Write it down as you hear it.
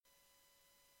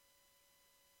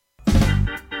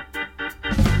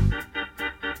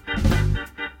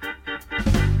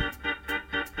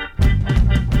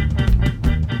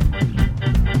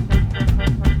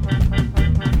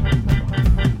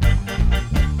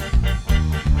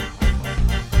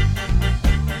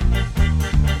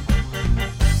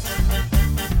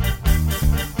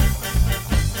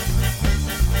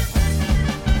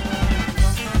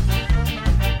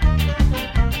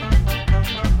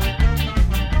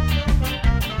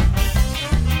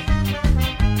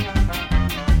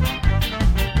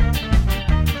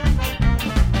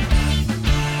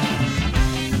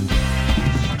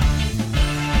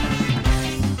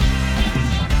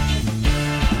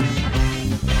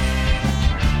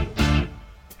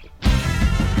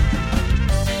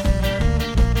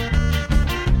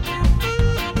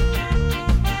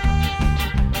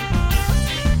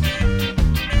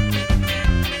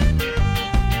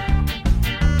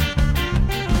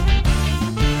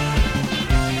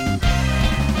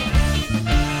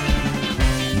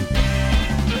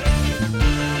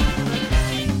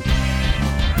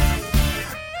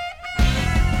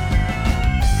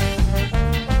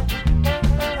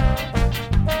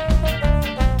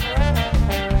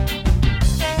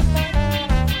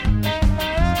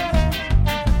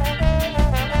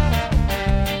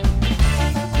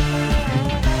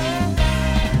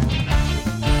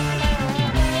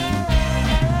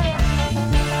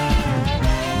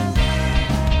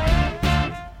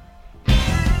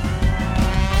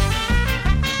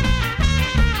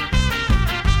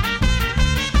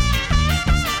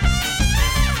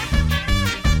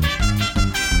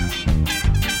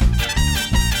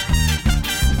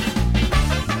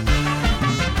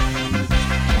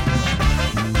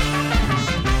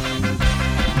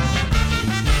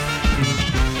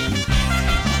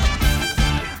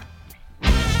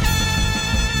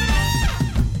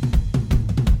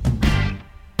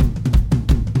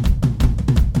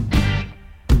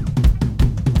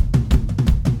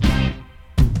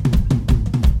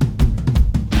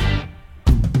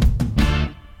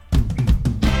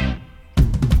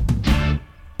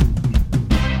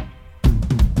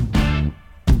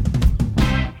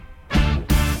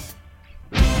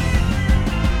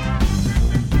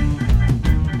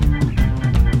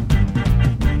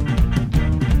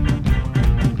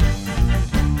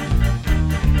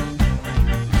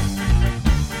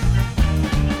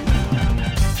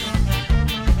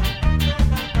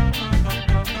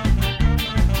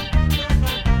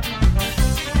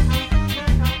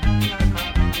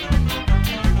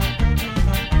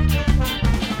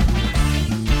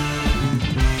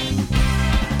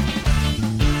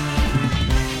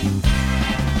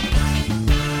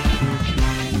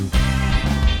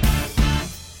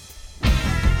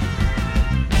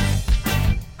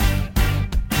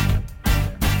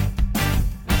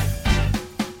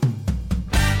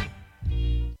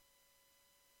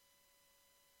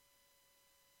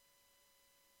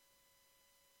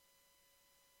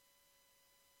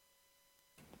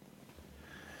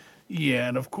Yeah,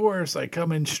 and of course, I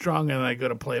come in strong and I go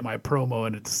to play my promo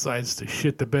and it decides to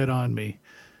shit the bed on me.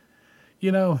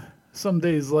 You know, some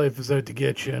days life is out to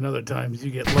get you, and other times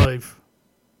you get life.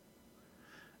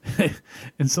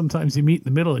 And sometimes you meet in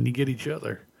the middle and you get each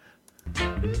other.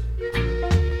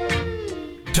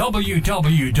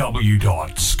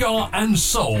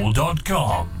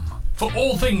 www.scarandsoul.com for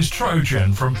all things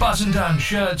Trojan, from button-down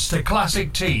shirts to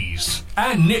classic tees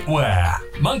and knitwear,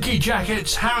 monkey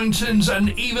jackets, Harringtons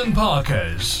and even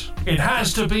Parkers. It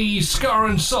has to be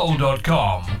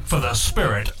scarandsoul.com for the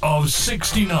spirit of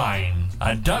 69.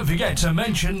 And don't forget to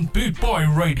mention Boot Boy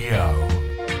Radio.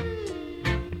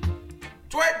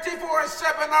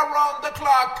 24/7 around the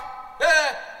clock.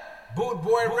 Boot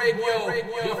Boy Radio,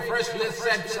 your freshly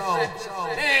sent soul.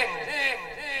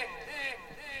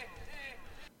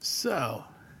 So,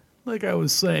 like I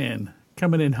was saying,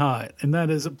 coming in hot, and that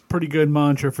is a pretty good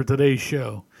mantra for today's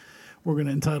show. We're going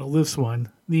to entitle this one,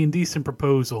 The Indecent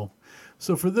Proposal.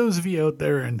 So for those of you out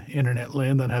there in internet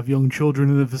land that have young children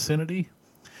in the vicinity,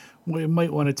 well, you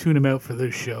might want to tune them out for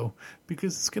this show,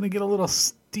 because it's going to get a little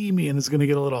steamy and it's going to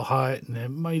get a little hot, and it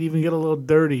might even get a little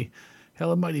dirty.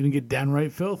 Hell, it might even get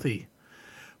downright filthy.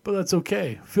 But that's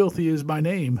okay. Filthy is my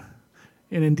name,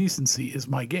 and indecency is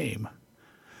my game.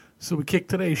 So we kick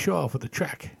today's show off with a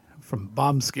track from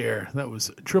Bomb Scare. That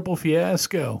was Triple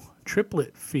Fiasco.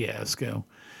 Triplet Fiasco.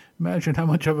 Imagine how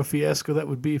much of a fiasco that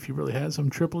would be if you really had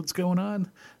some triplets going on.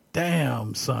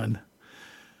 Damn, son.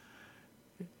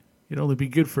 It'd only be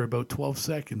good for about 12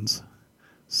 seconds.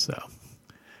 So,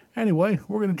 anyway,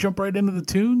 we're going to jump right into the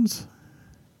tunes.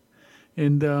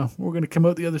 And we're going to come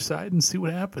out the other side and see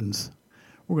what happens.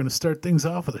 We're going to start things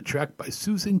off with a track by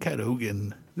Susan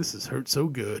Cadogan. This is Hurt So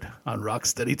Good on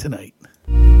Rocksteady Tonight.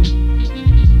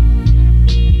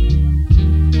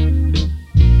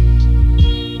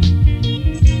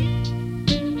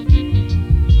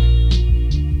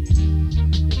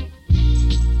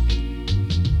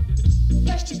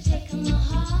 First you take my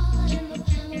heart in the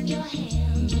palm of your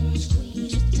hand and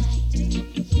squeeze it tight.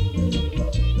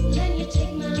 Then you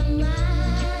take my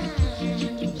mind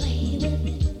and play with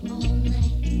it all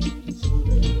night.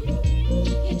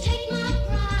 You take my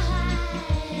pride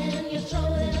and you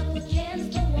throw it up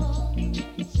against the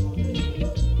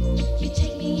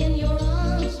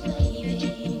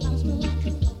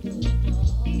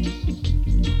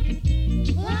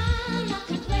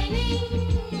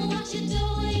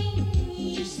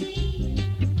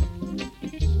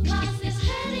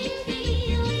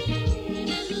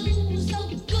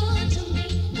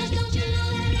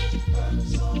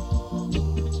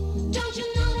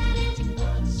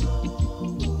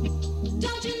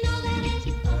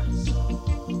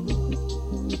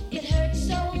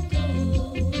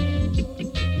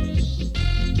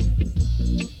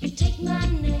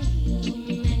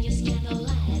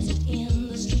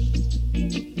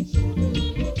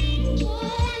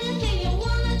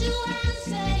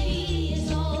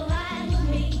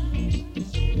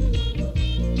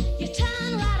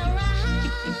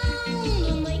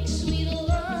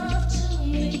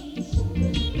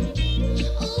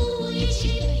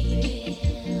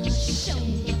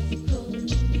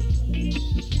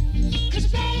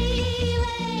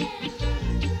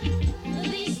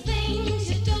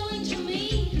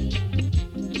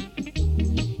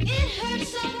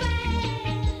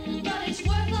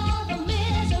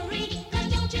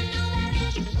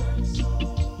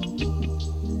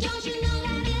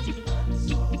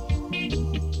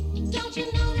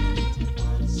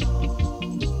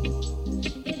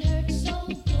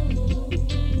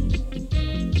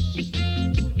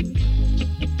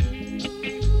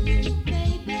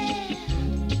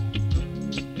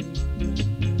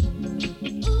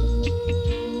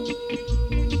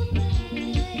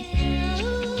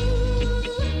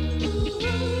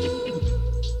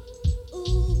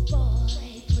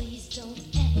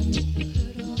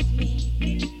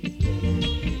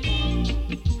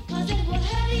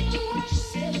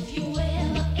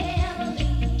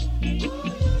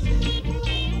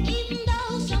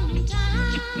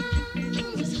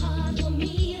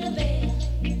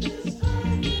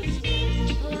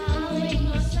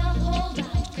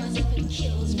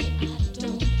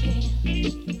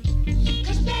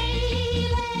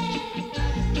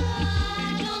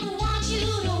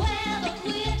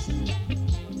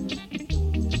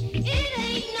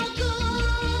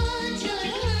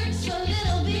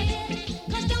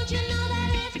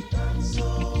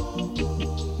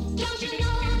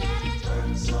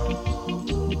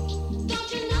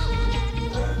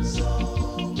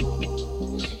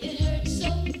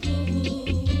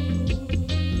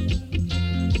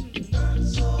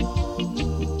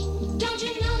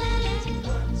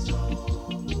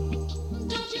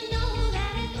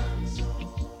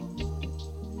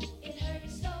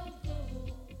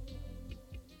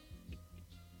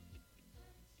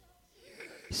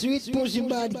Sweet pussy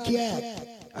bad cat.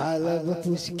 I love a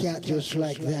pussy cat just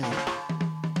like that.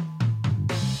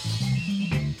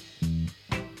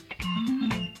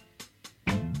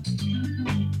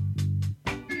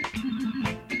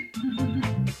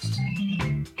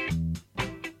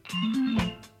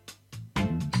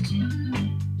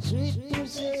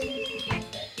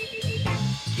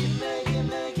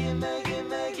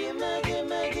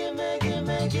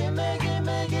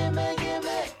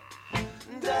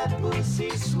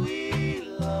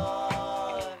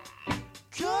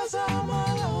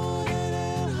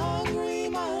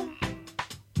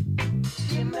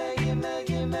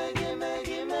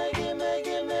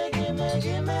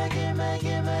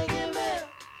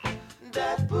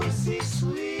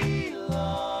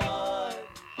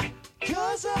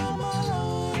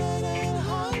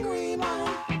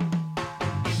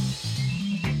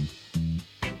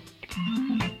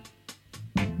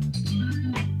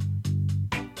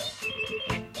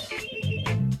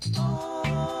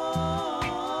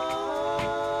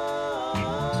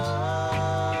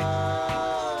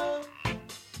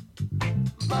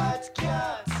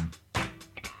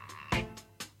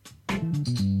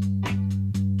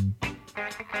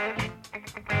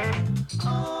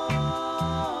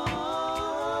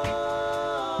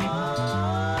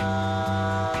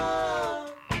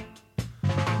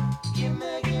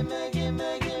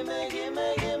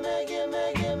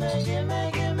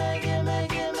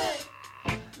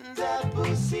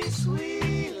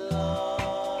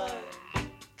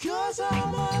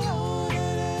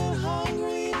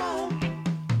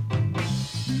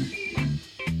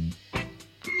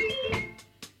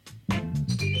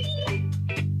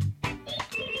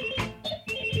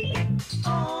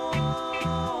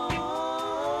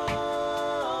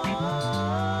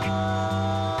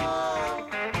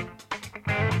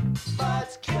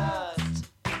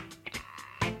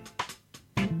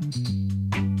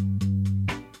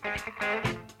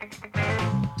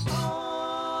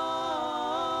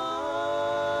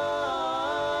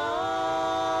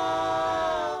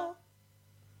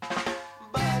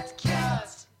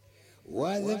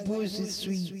 What the pussy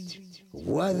sweet,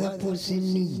 what the pussy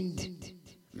neat.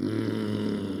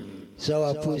 So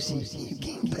a pussy, you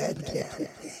can bad cat.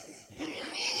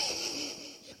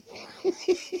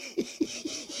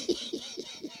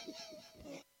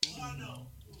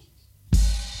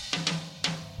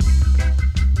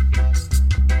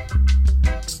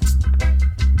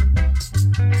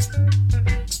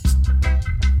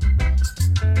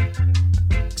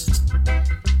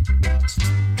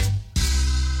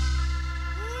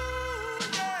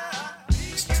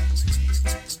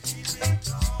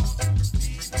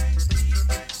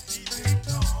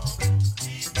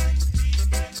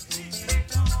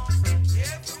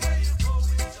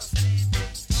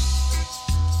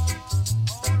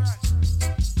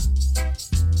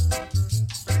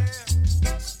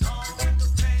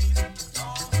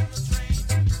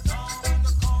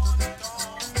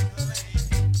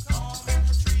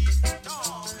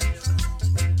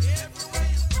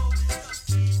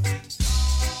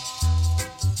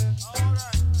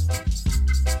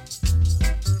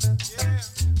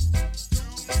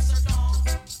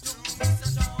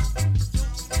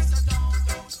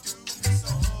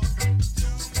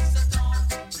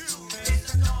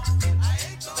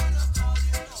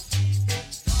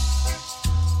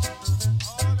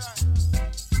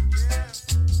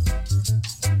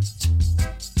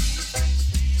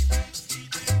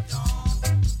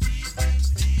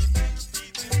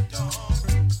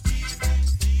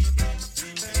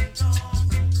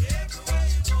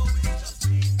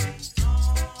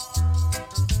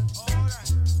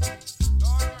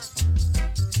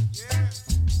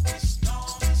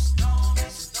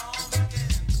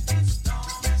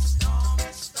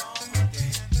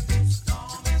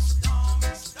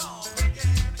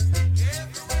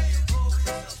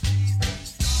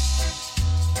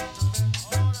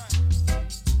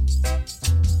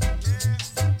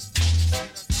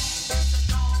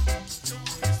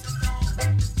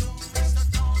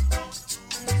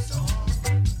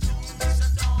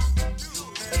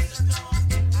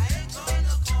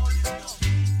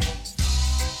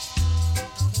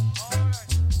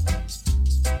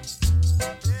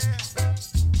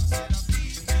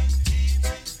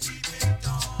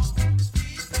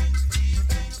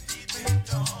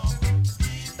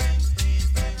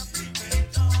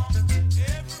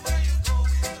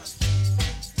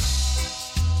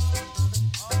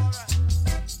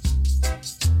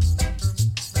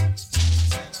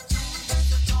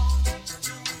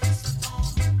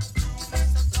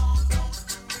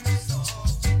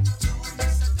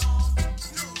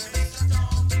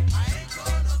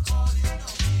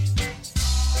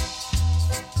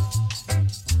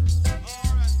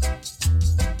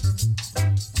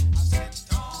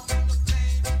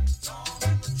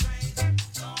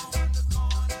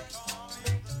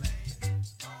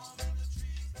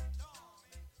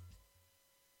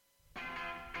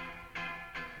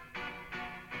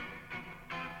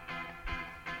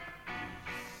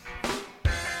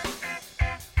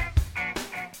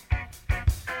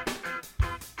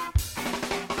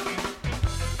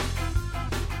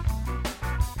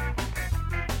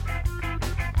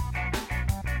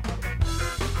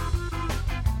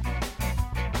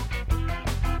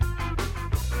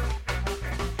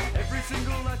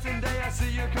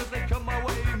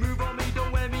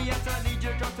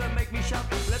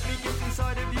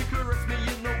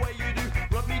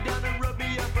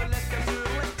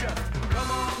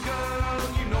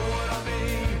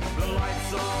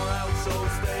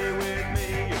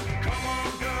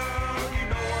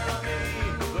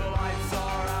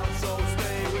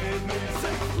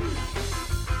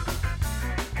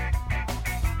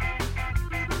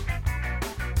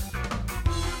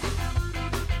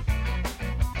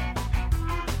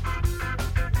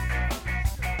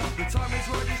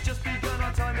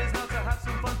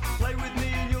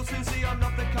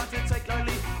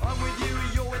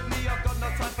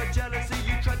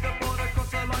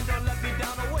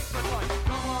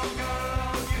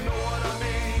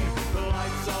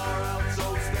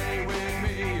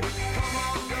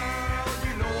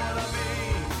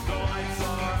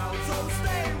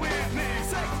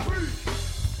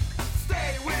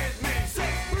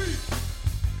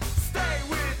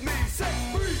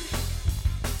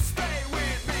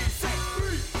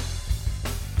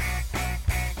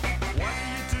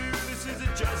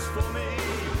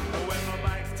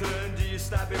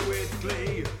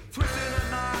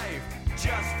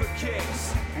 just for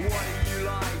kicks. What do you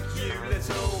like, you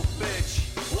little bitch?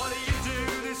 What do you do?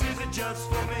 This isn't just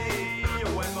for me.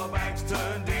 When my back's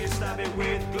turned, do you stab it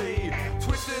with glee?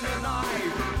 Twisting a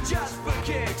knife just for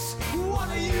kicks.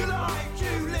 What do you like, you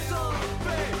little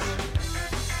bitch?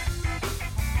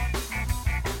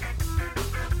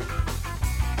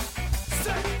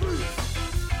 Sex booth.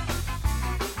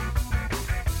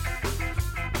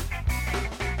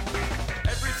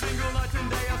 Every single night and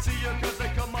day I'll see you 'cause they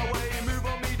come my way. Move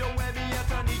on me, don't wear me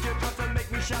out, I need you just to make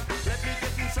me shout. Let me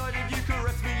get inside of you,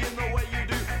 caress me in the way you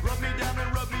do. Rub me down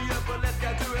and rub me up, but let's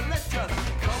get to it, let's just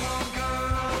come on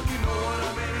girl, you know what I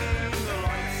mean. The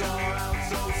lights are out,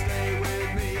 so stay with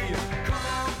me. Come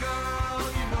on girl,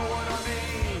 you know what I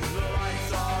mean. The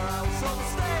lights are out, so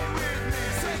stay with me.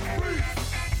 Sex brief,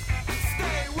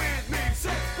 stay with me.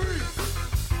 Sex brief,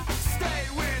 stay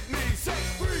with me. Sex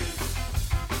brief,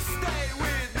 stay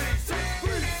with me. Sex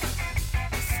brief,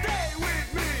 stay with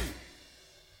me.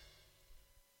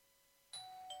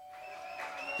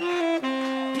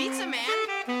 Pizza man?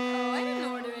 Oh, I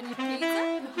didn't order any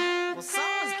pizza. Well,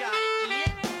 someone's gotta eat it.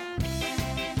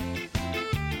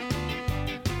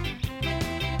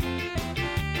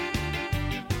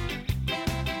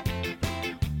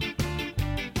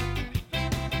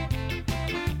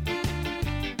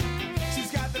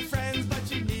 She's got the friends, but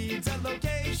she needs a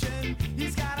location.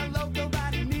 He's got a local,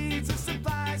 but he needs the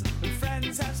supplies. The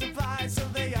friends have supplies, so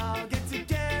they all get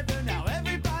together. Now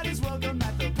everybody's welcome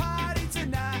at the party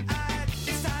tonight.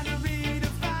 It's time to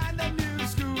redefine the new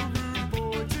school room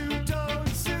for two-tone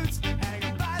suits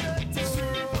hanging by the door.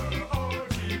 Super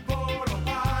orgy portal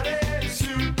party.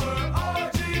 Super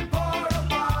orgy portal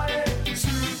party.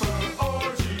 Super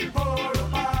orgy portal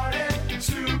party.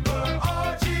 Super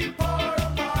orgy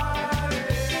portal party.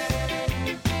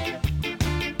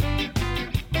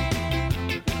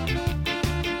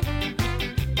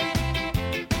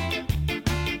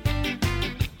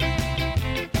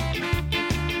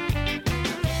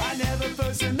 I never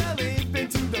personally been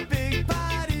to the big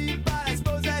party, but I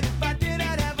suppose that if I did,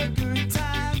 I'd have a good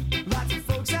time. Lots of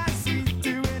folks I see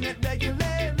doing it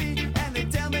regularly, and they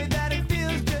tell me that it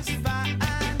feels just fine.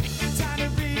 Time to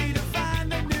redefine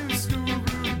the new school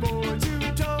room for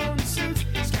two-tone suits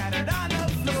scattered on the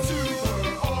floor.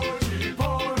 Super orgy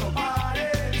portal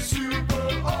party.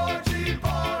 Super orgy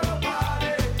portal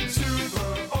party.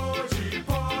 Super orgy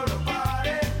portal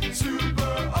party.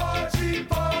 Super orgy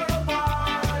portal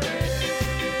party.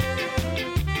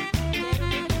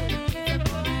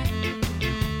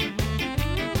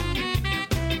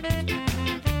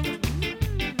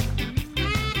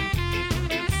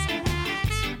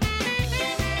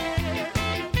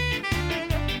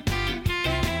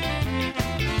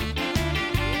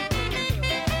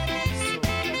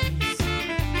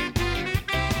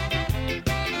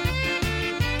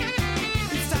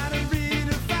 It's time to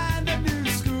redefine the new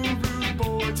school room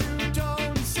for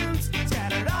two-tone suits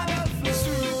scattered on the floor.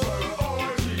 Super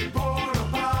orgy portal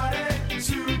party.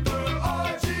 Super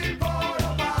orgy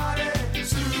portal party.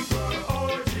 Super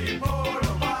orgy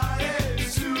portal party.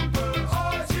 Super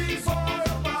orgy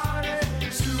portal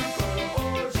party. Super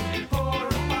orgy portal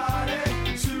party.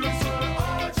 Super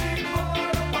orgy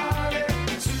portal party.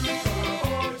 Super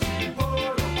orgy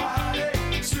portal party.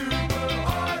 Super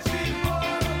orgy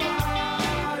portal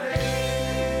party.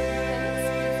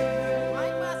 My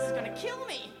boss is gonna kill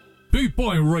me. Boot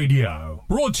Boy Radio,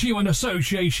 brought to you in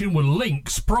association with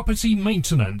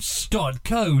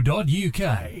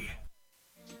linkspropertymaintenance.co.uk.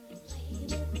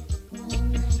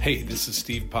 Hey, this is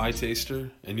Steve Pie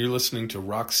Taster, and you're listening to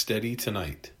Rock Steady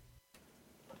Tonight.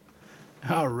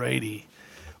 Alrighty.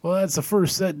 Well, that's the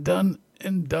first set done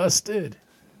and dusted.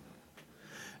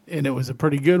 And it was a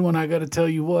pretty good one, I gotta tell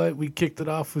you what. We kicked it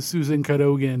off with Susan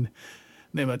Cadogan.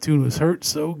 Name of the tune was Hurt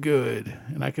So Good.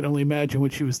 And I can only imagine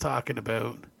what she was talking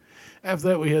about. After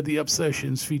that, we had the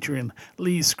Obsessions featuring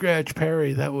Lee Scratch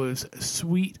Perry. That was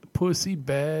Sweet Pussy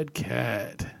Bad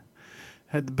Cat.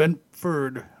 Had the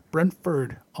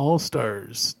Brentford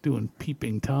All-Stars doing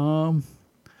Peeping Tom.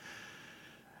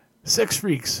 Sex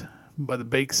Freaks by the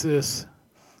Bake Sis.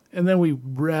 And then we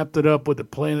wrapped it up with the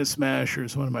Planet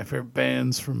Smashers, one of my favorite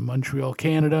bands from Montreal,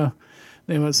 Canada.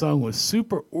 The name of the song was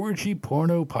Super Orgy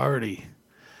Porno Party.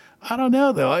 I don't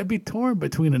know, though. I'd be torn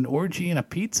between an orgy and a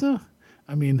pizza.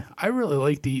 I mean, I really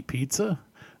like to eat pizza,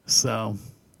 so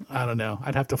I don't know.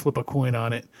 I'd have to flip a coin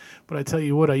on it. But I tell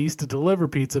you what, I used to deliver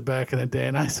pizza back in the day,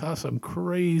 and I saw some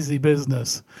crazy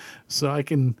business. So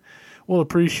we'll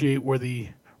appreciate where the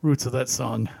roots of that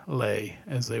song lay,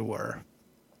 as they were.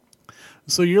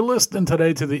 So you're listening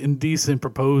today to the Indecent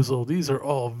Proposal. These are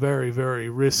all very, very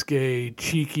risque,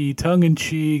 cheeky,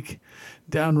 tongue-in-cheek,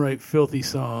 downright filthy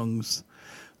songs.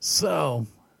 So,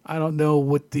 I don't know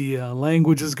what the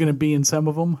language is going to be in some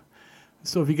of them.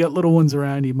 So if you got little ones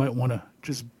around, you might want to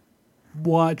just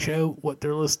watch out what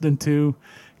they're listening to,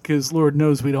 because Lord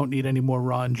knows we don't need any more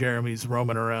Ron Jeremys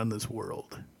roaming around this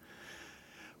world.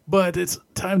 But it's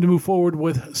time to move forward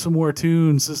with some more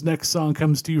tunes. This next song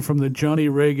comes to you from the Johnny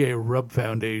Reggae Rub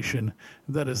Foundation.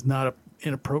 If that is not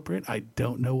inappropriate, I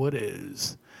don't know what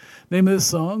is. Name of this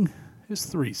song is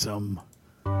Threesome.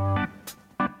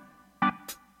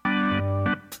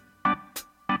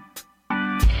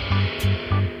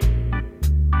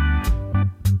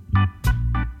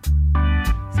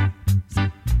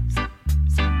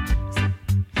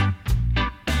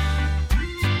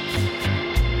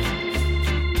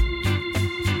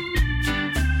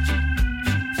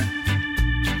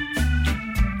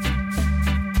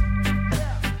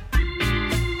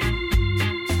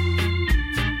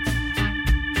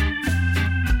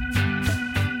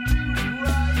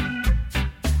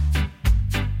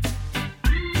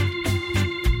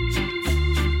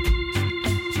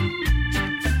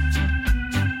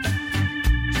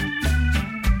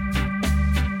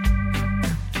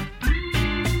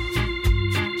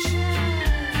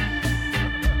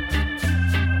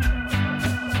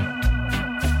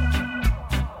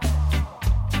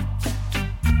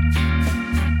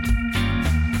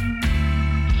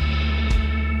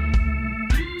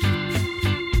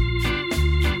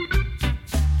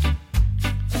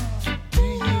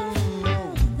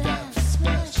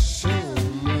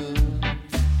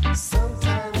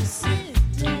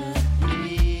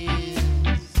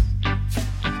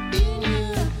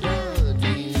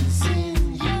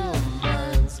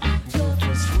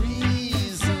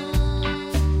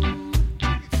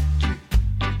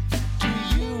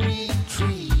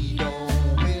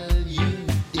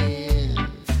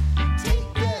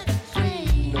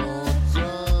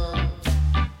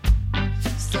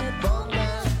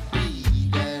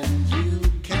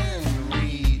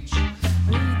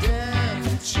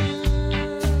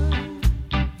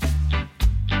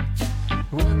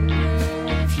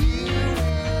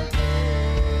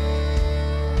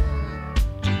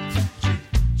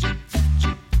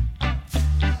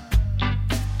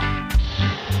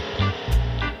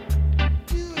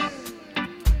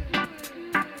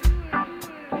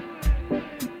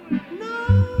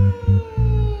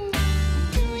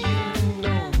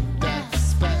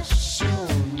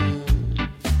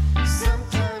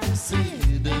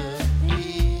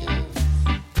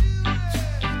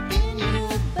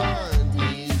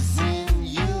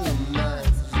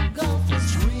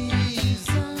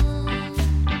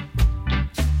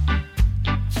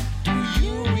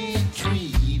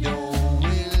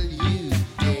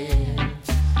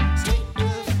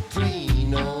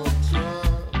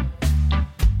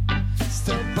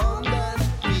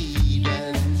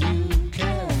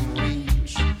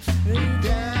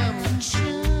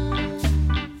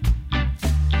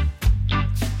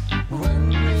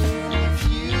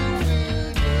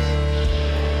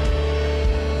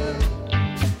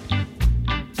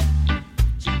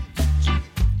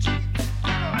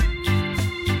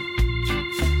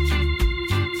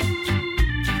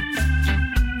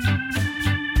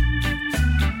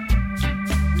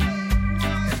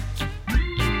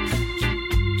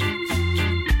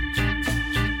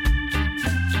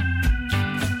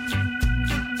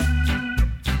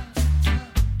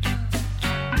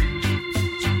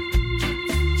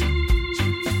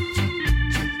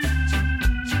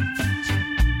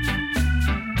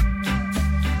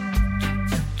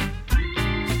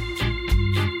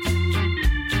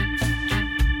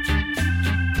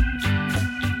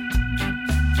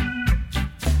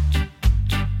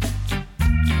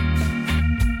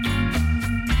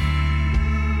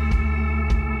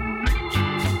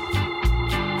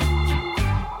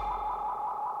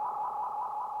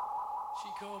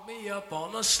 Up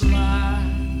on a slide.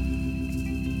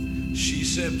 She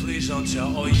said, please don't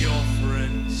tell all your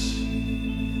friends,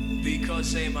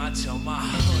 because they might tell my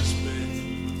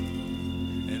husband,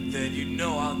 and then you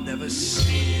know I'll never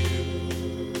see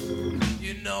you.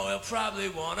 You know he'll probably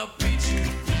wanna beat you,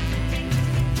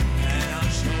 and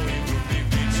I'm sure he will be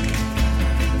beat you.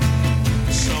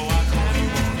 So I call you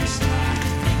on the slide.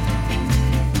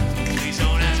 Please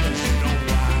don't ask, 'cause you know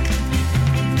why.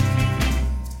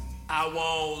 I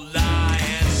won't lie.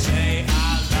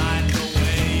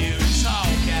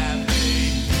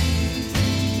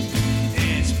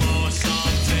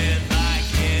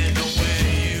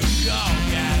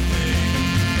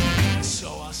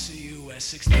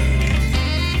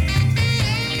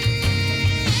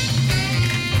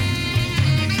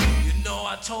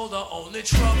 I told her only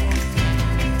trouble.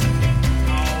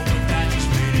 Oh, but that just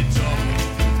made it double.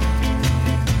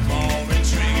 More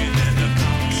intrigue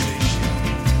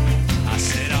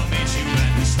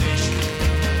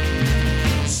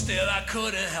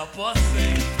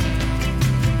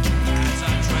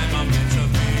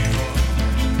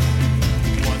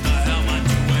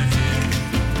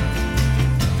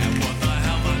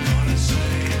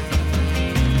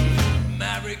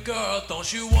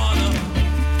don't you wanna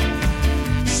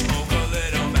smoke a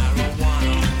little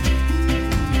marijuana?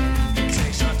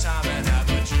 Take some time and have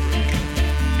a drink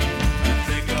and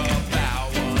think about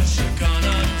what you're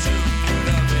gonna do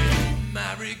to me.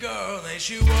 Married girl, ain't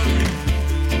you worried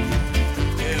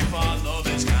if our love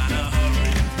is kinda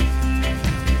hurried?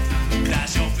 That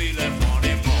you'll be left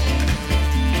wanting more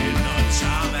in no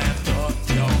time after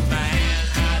your man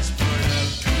has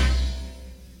murdered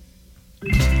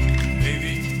you.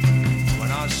 Baby, when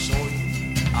I saw you,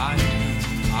 I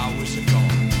knew I was a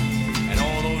god. And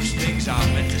all those things I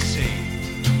meant to say,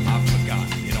 I forgot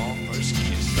in our first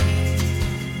kiss.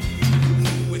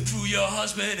 We threw your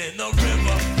husband in the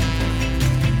river.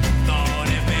 Thought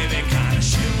it made me kinda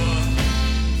shiver.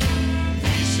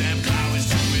 We sent flowers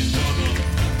to his mother,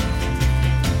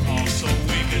 also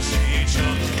we could see each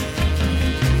other.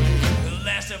 It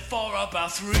lasted for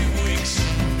about 3 weeks,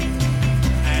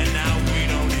 and now we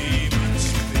don't even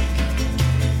speak.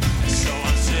 And so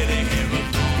I'm sitting here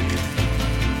alone,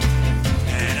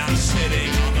 and I'm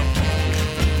sitting on the phone.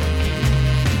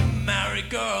 Married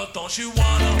girl, don't you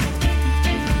wanna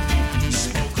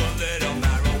smoke a little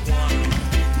marijuana?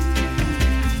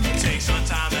 Take some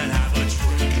time and have a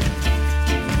drink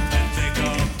and think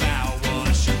about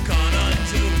what you're gonna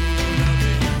do.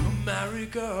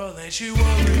 Married girl, ain't you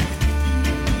worried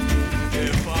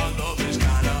if our love is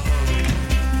kinda hurried?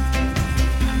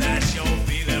 That you'll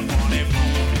be there wanting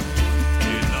more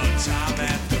in no time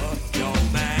after your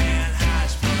man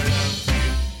has murdered you.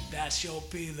 That you'll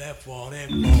be left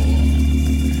wanting more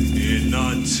in no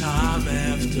time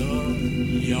after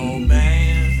your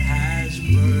man has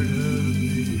murdered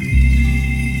me.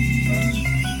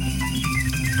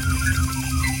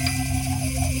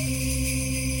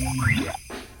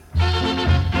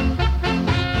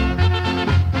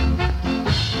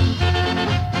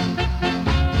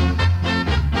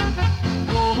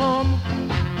 Go home,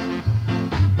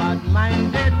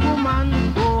 bad-minded woman,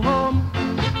 go home.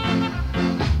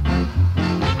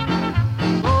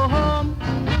 Go home,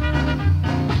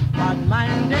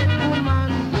 bad-minded woman,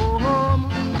 go home.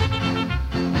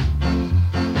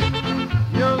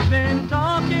 You've been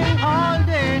talking all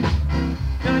day,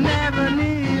 you never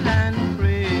kneel and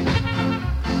pray.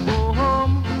 Go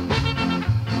home,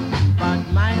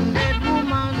 bad-minded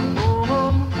woman, go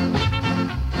home.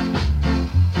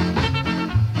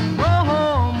 Go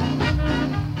home,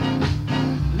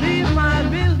 leave my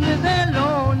business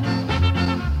alone.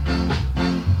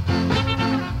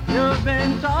 You've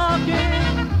been talking,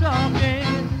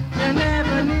 you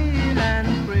never kneel and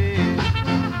pray.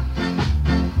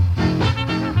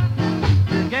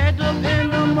 You get up in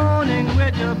the morning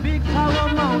with your big sour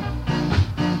mouth.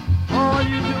 All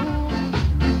you do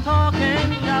is talk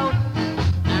and shout.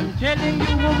 I'm telling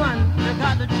you, woman, you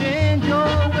got to change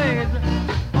your ways,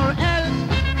 or else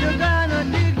you're gonna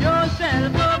dig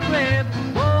yourself a grave.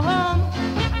 Go home,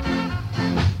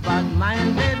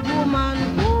 bad-minded woman,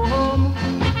 go home.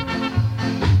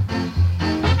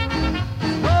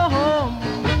 Go home,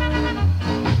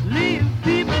 leave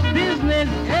people business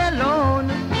alone.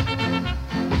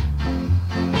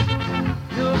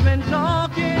 You've been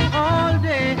talking all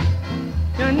day,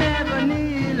 you never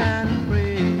kneel and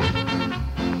pray.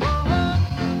 Go home.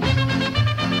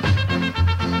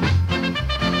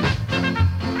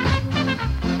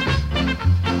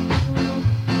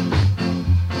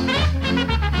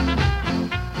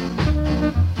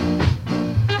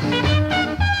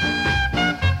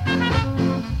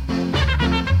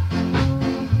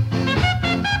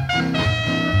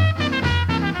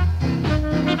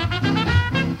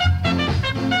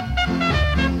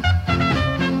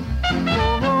 Go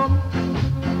home,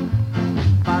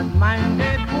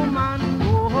 bad-minded woman,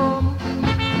 go home.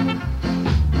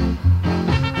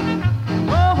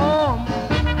 Go home,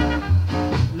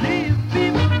 leave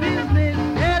people business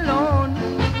alone.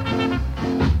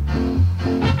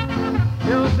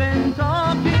 You've been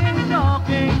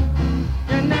talking,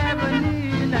 you never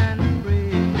kneel and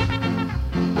pray.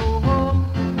 Go home,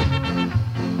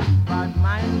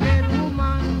 bad-minded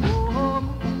woman, go home.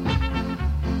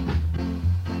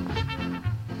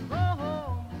 Go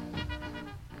home,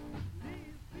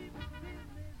 leave people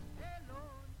business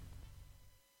alone.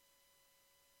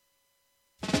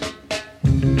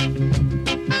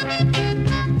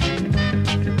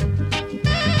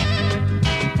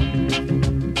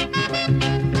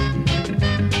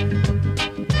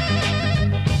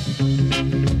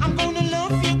 I'm gonna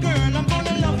love you, girl. I'm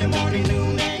gonna love you morning,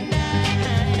 noon, and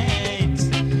night.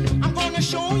 I'm gonna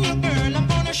show you, girl. I'm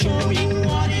gonna show you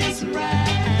what is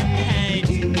right.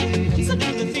 So do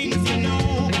the things you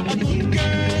know a good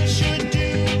girl should do,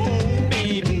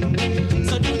 baby.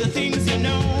 So do the things you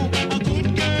know a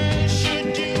good girl should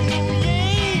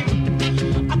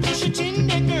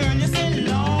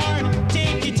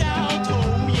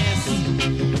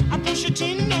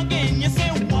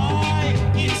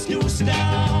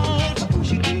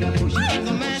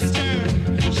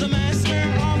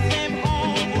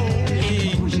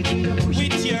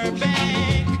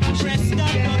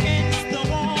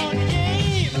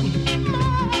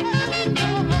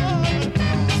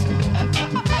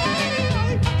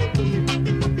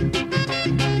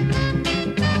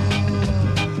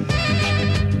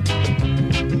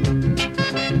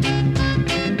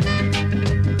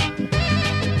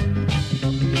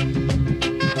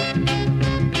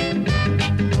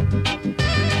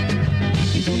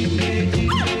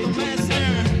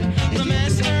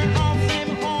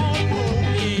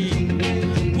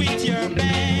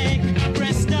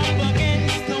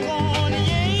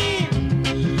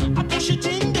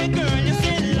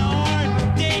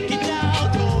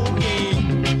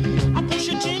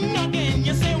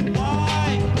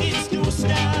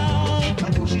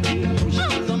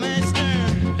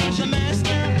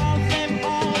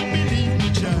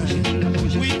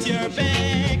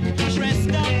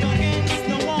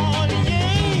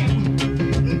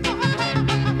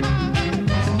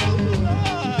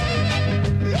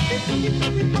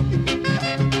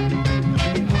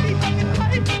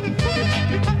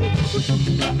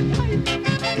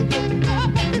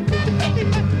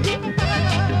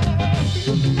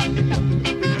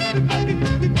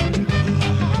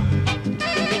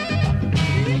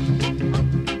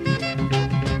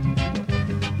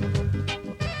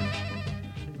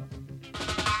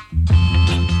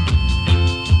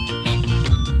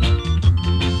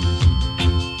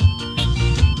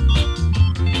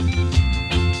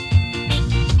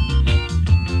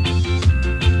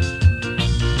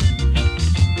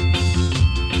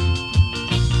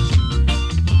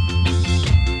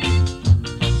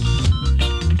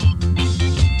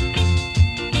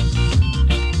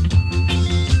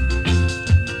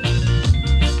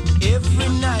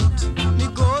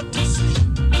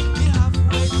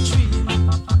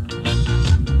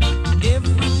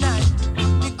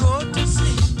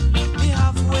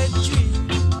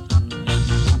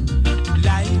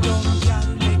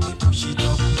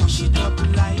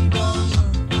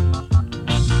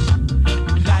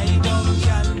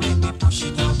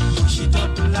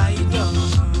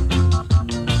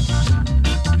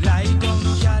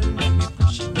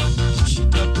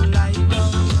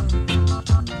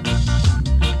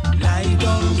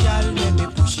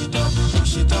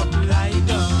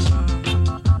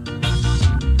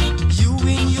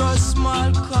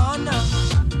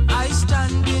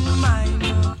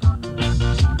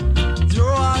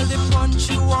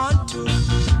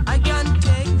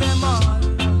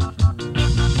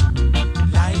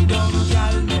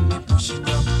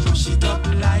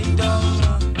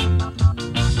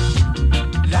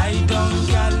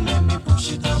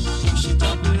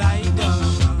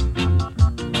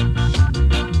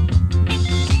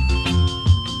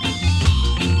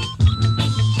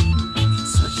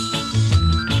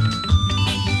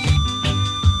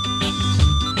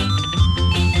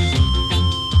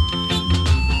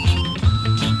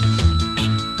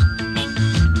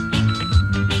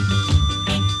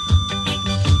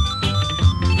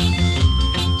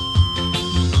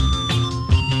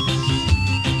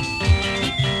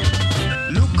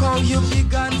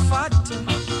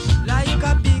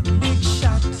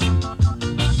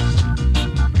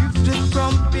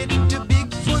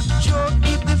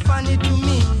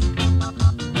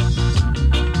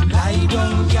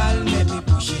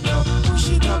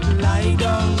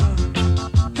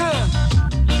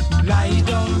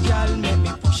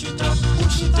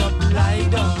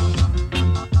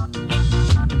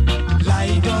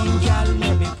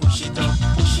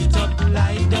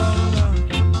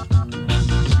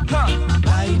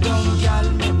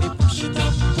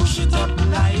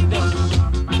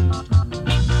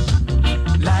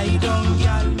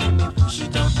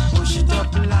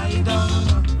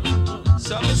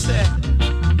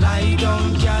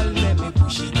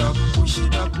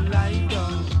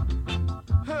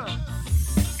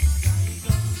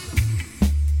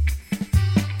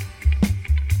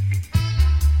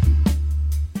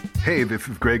Hey, this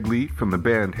is Greg Lee from the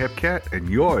band Hepcat, and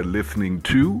you're listening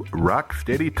to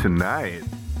Rocksteady Tonight.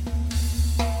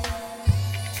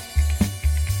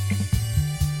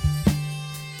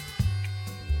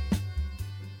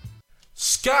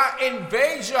 Ska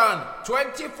Invasion,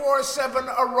 24/7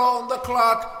 around the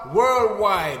clock,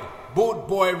 worldwide. Boot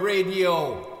Boy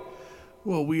Radio.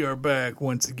 Well, we are back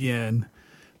once again,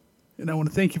 and I want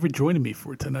to thank you for joining me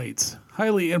for tonight's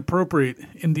highly inappropriate,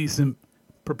 indecent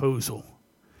proposal.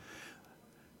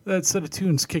 That set of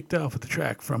tunes kicked off with the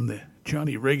track from the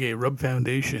Johnny Reggae Rub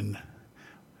Foundation.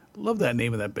 Love that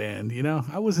name of that band, you know?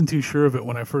 I wasn't too sure of it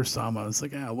when I first saw them. I was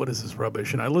like, what is this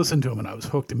rubbish? And I listened to them and I was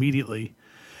hooked immediately.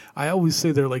 I always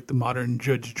say they're like the modern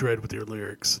Judge Dredd with their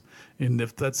lyrics. And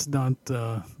if that's not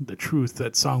the truth,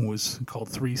 that song was called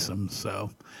Threesome. So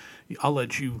I'll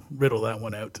let you riddle that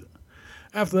one out.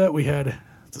 After that, we had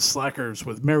the Slackers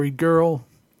with Married Girl.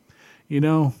 You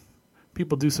know,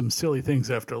 people do some silly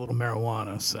things after a little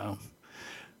marijuana, so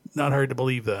not hard to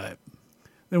believe that.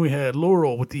 Then we had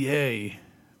Laurel with the A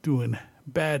doing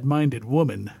Bad-Minded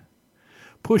Woman.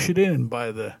 Push It In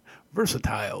by the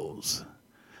Versatiles.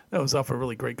 That was off a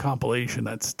really great compilation.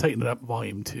 That's Tighten It Up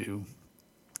Volume 2.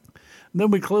 And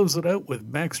then we closed it out with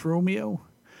Max Romeo.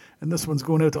 And this one's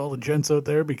going out to all the gents out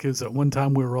there because at one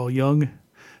time we were all young. The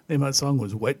name of that song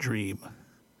was Wet Dream.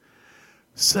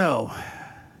 So,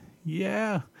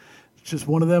 yeah, it's just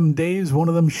one of them days, one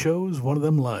of them shows, one of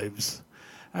them lives.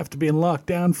 After being locked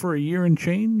down for a year and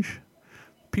change,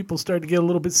 people started to get a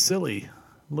little bit silly,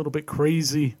 a little bit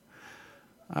crazy.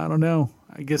 I don't know.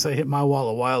 I guess I hit my wall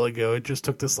a while ago. It just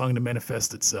took this long to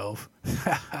manifest itself.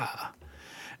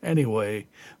 Anyway,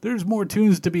 there's more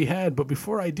tunes to be had, but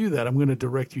before I do that, I'm going to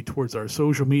direct you towards our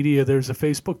social media. There's a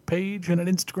Facebook page and an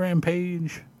Instagram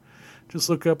page. Just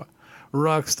look up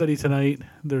Rocksteady Tonight.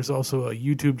 There's also a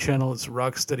YouTube channel. It's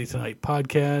Rocksteady Tonight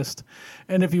Podcast.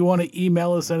 And if you want to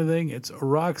email us anything, it's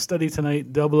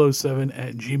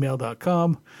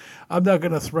rocksteadytonight007@gmail.com. I'm not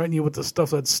going to threaten you with the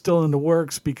stuff that's still in the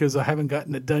works because I haven't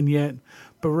gotten it done yet.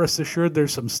 But rest assured,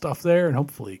 there's some stuff there, and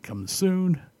hopefully it comes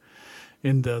soon.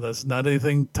 And that's not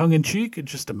anything tongue-in-cheek.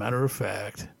 It's just a matter of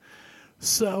fact.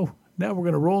 So now we're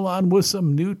going to roll on with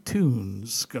some new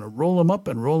tunes. Going to roll them up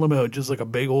and roll them out just like a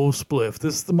big old spliff.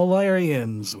 This is the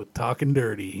Malarians with Talking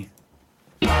Dirty.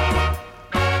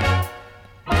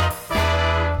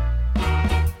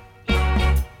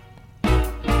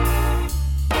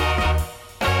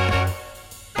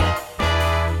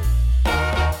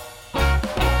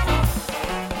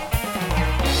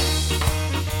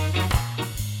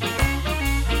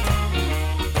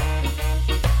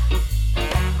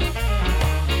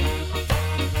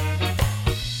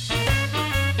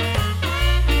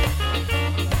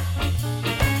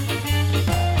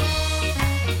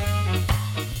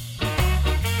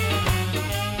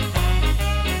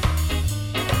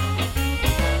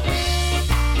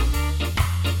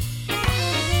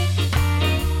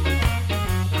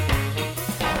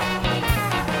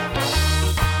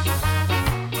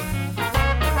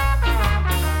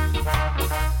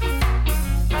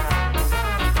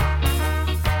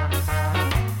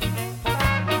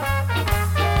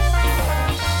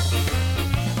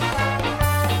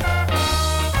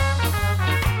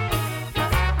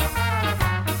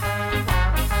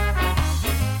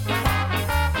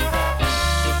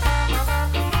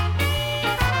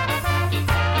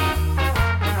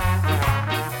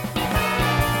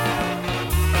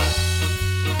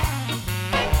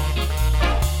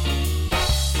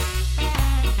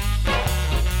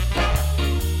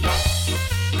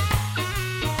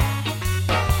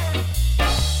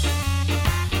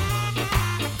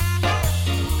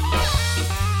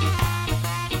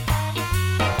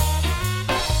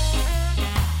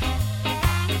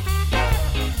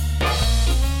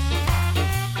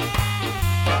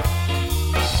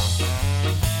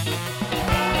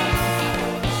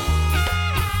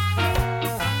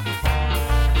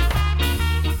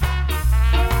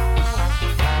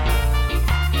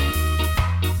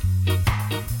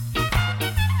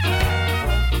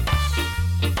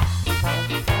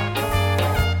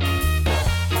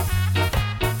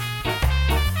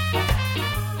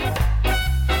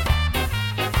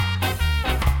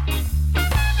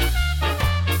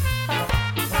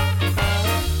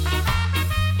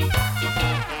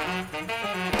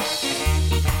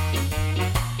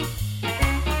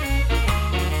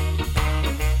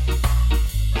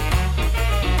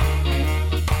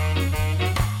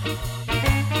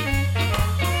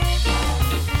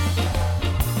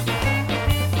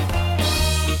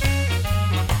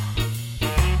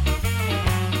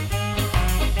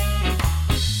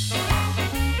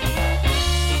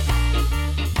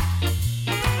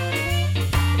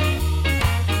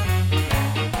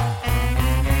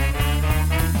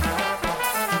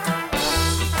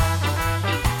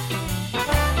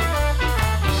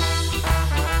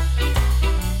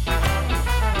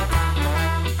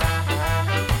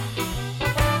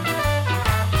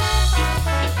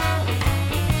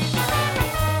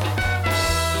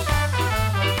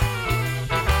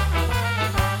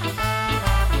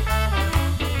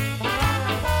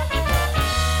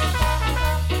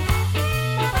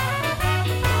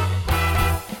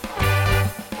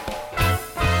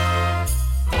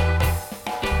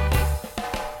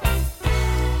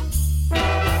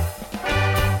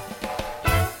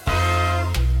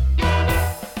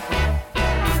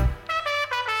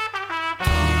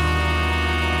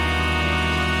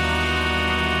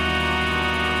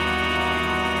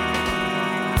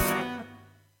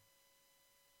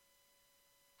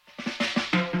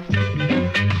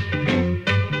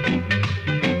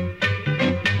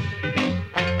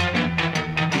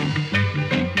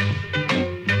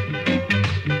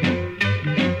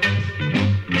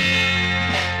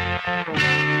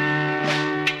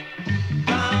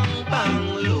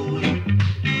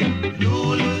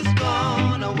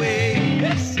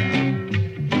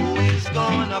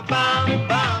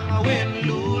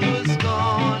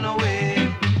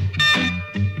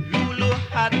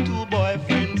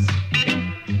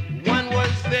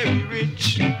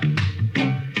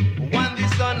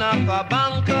 a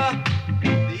banker,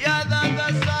 the other the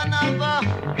son of a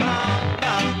bang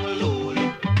bang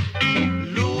Lulu.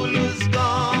 Lulu's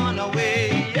gone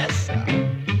away, yes sir.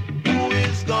 Who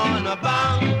is gonna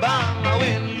bang bang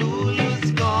when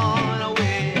Lulu's gone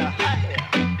away? Hi.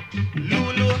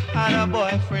 Lulu had a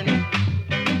boyfriend,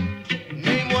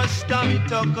 name was Tommy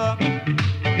Tucker.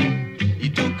 He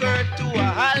took her to a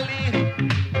alley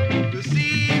to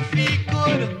see if he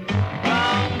could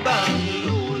bang bang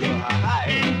Lulu. Hi.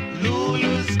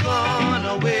 Lulu's gone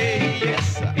away,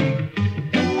 yes sir.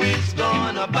 Who is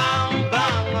gonna bang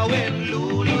bang when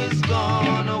Lulu's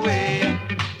gone away?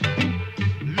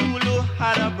 Lulu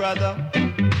had a brother,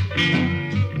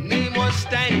 name was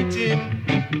Tiny Tim.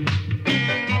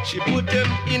 She put him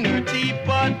in her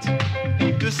teapot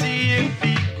to see if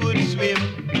he could swim.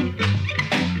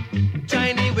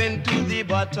 Tiny went to the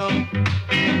bottom,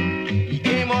 he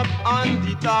came up on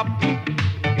the top.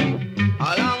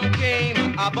 Along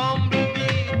came a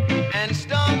bumblebee and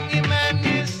stung him and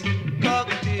his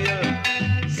cocktail.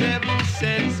 7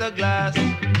 cents a glass,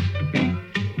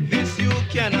 this you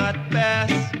cannot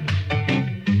pass.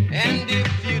 And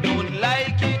if you don't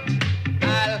like it,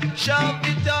 I'll shove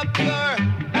it up your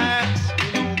ass,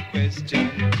 no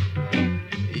question.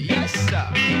 Yes sir,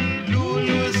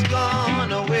 Lulu's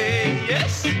gone away,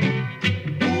 yes.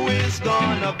 Who is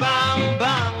gonna bang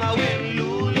bang when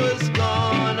Lulu's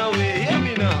gone away? Hear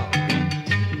me now.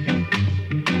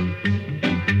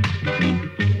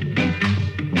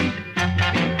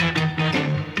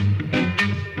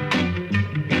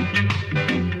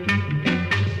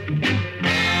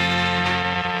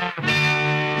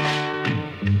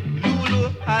 Lulu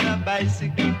had a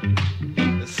bicycle,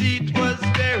 the seat was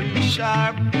very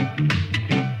sharp.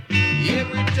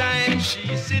 Every time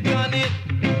she sit on it,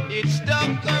 it stuck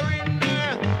her in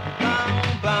her.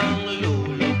 Bang bang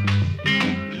Lulu,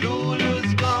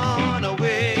 Lulu's gone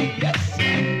away, yes.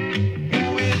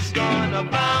 Who is gonna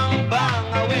bang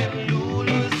bang when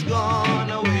Lulu's gone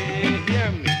away?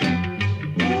 Hear me.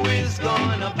 Who is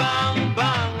gonna bang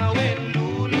bang when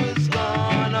Lulu's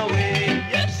gone away?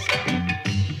 Yes.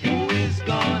 Who is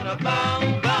gonna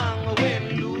bang bang when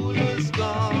Lulu's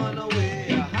gone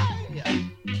away? Hi.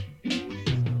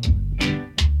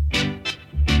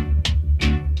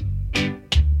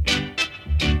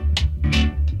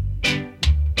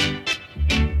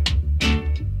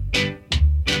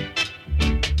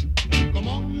 Come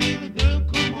on, little girl,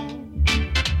 come on.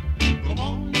 Come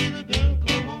on, little girl,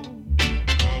 come on.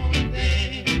 Come on,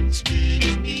 dance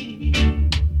with me.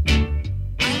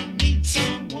 I need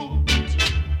someone to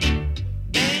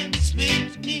dance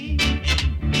with me.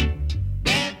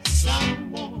 That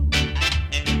someone I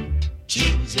am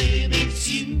choosing, it's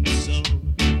you. So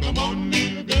come on,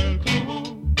 little girl, come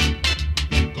on.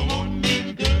 Come on,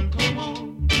 little girl, come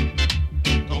on.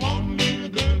 Come on, little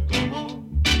girl, come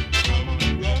on. Come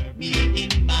on, rub me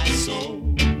in my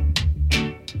soul.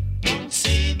 Don't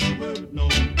say the word no,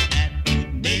 that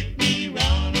would make me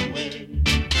run away.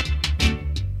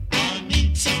 I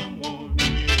need someone,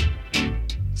 yeah,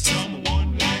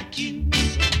 someone like you.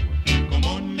 So come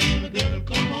on, little girl,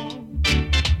 come on.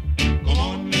 Come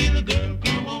on, little girl,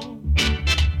 come on.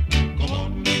 Come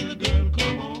on, little girl,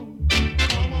 come on.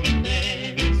 Come on,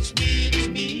 dance with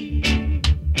me.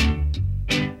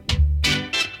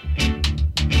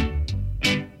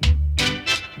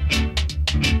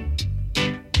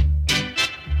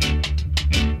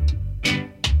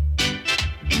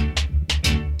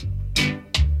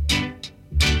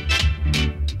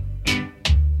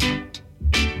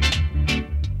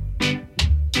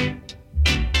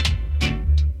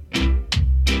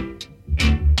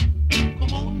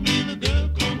 Come on, little girl,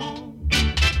 come on.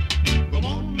 Come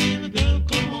on, little girl,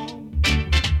 come on.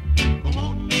 Come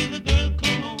on, little girl,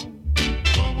 come on.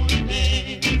 Come on,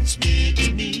 dance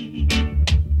with me.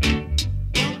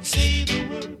 Don't say the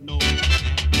word no,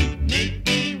 you make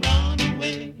me run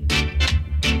away.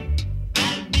 I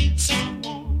need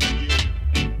someone,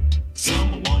 yeah,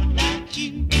 someone like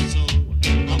you. So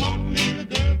come on, little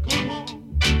girl, come on.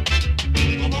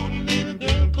 Come on, little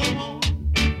girl, come on.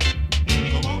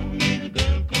 Come on, little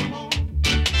girl, come on.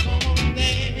 Come on,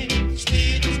 dance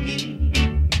with me.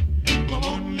 Come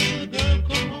on, little girl,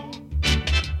 come on.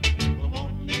 Come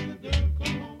on, little girl,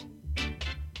 come on.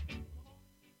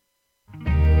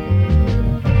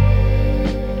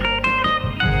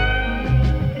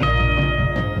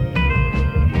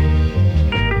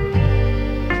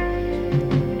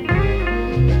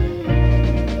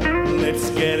 Let's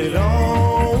get it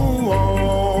on,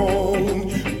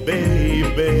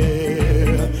 baby.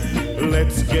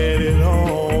 Let's get it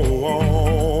on.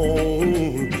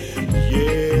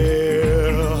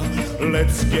 Yeah,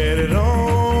 let's get it on.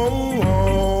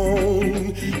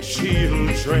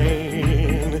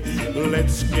 train.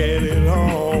 Let's get it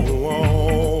on.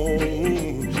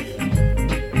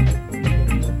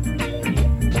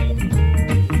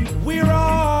 We're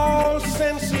all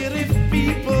sensitive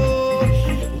people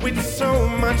with so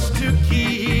much to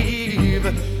give.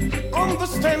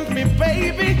 Understand me,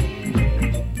 baby,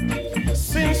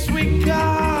 since we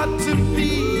got to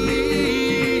be.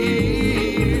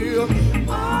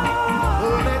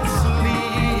 Let's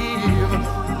leave.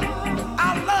 I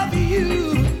love you.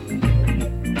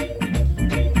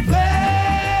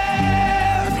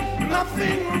 There's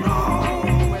nothing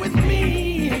wrong with me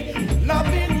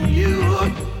loving you.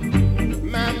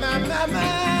 My.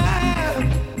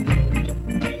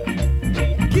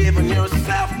 Giving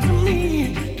yourself to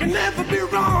me can never be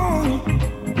wrong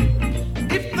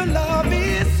if the love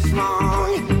is strong.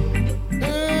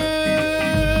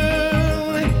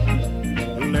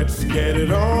 Let's get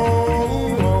it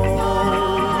on,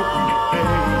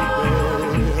 baby.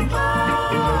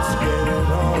 Let's get it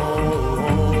on.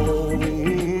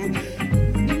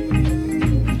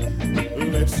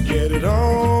 Let's get it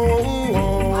on,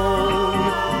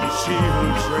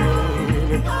 children.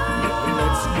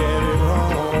 Let's get it on.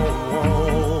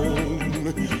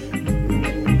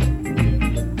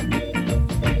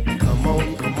 Come on,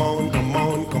 come on, come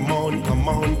on, come on, come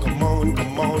on, come on,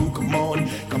 come on, come on,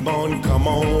 come on, come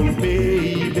on,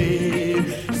 baby.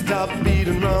 Stop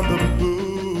beating on the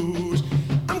blues.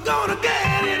 I'm gonna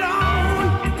get it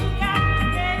on.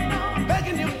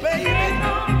 Begging you, baby.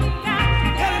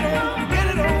 Get it on, get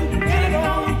it on, get it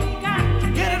on.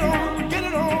 Get it on, get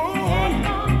it on.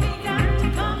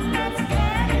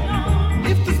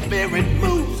 If the spirit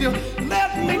moves you, let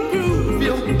me groove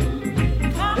you.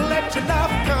 Let your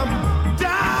love come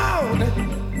down,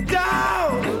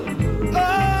 down. Oh,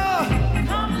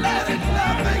 let it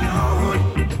nothing on.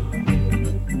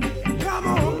 Come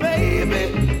on, baby.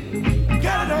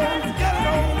 Get it on, get it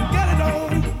on, get it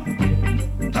on.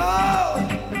 Oh,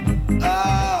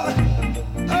 oh,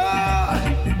 oh.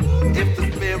 If the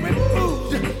spirit moves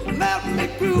you, let me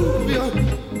groove you.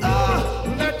 Oh,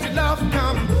 let your love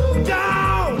come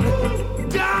down,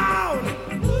 down.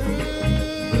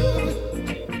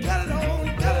 Get it on,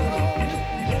 get it on.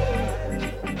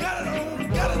 Get it on,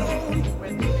 get it on.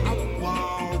 I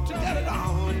want to get it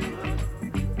on.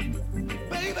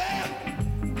 Baby,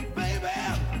 baby,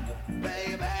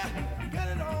 baby, get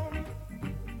it on.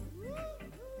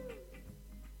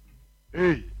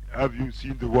 Hey, have you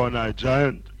seen the one-eyed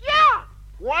giant? Yeah!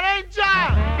 One-eyed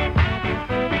giant!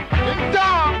 Ding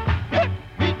dong! Ding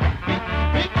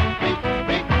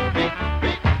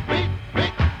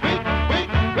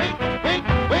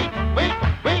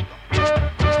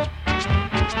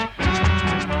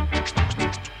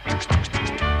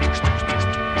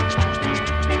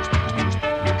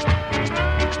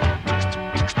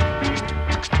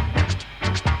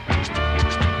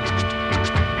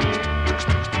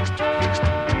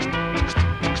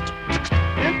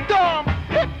dong!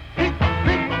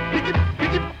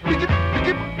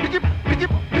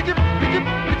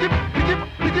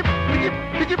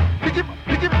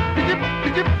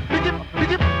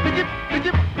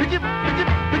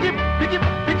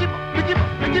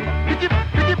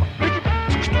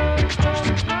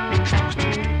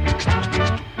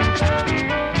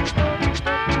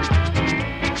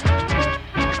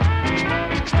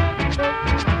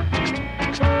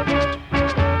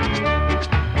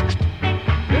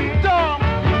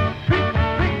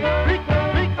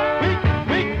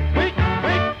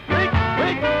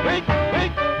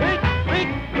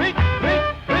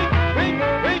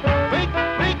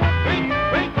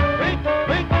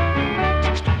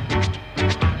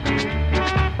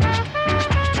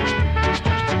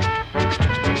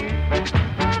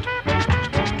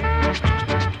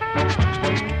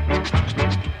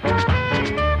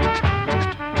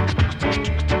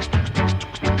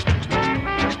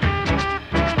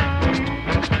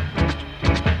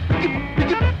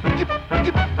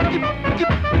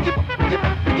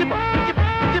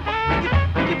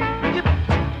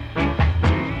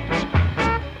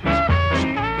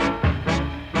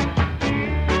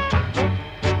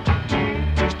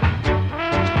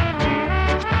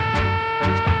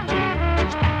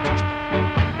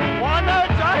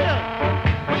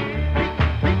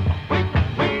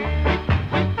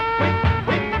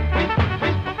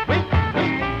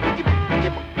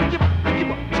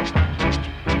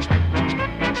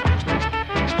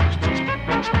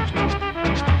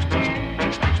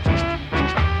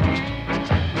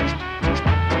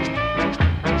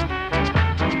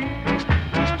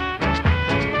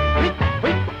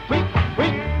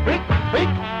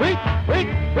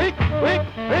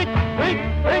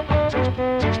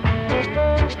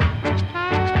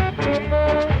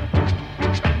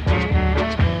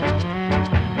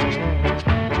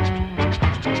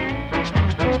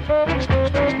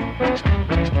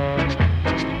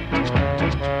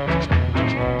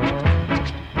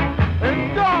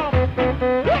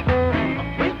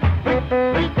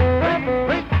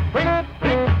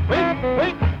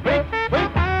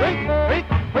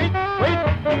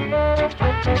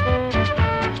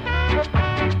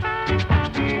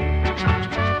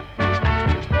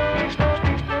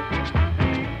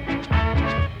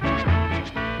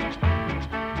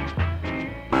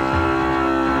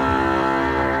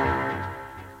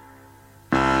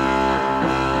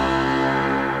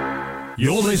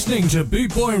 You're listening to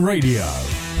Boot Boy Radio.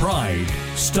 Pride,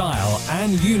 style,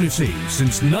 and unity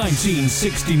since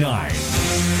 1969.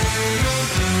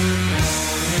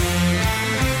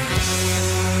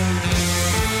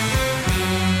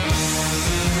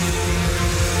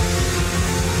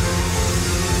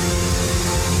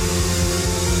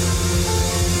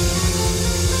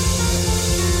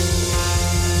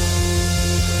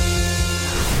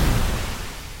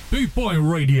 Boot Boy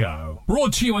Radio,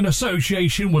 brought to you in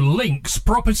association with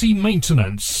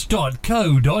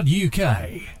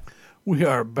linkspropertymaintenance.co.uk. We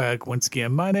are back once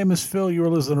again. My name is Phil. You are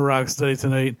listening to Rocksteady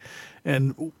tonight,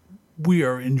 and we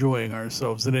are enjoying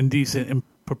ourselves. An indecent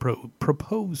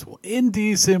proposal.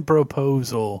 Indecent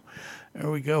proposal. There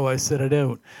we go. I said it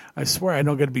out. I swear I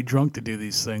don't got to be drunk to do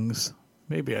these things.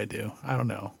 Maybe I do. I don't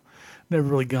know. Never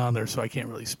really gone there, so I can't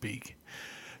really speak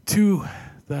to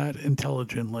that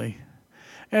intelligently.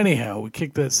 Anyhow, we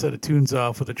kicked that set of tunes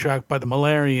off with a track by the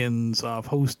Malarians off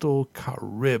Hostel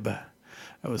Carib. That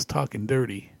was Talking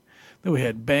Dirty. Then we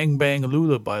had Bang Bang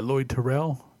Lula by Lloyd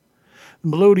Terrell. The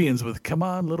Melodians with Come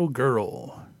On Little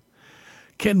Girl.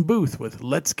 Ken Booth with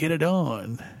Let's Get It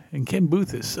On. And Ken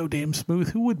Booth is so damn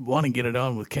smooth. Who would want to get it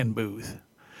on with Ken Booth?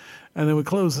 And then we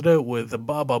closed it out with the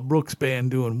Baba Brooks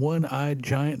Band doing One-Eyed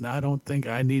Giant. And I don't think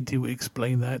I need to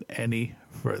explain that any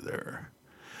further.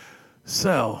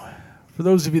 So, for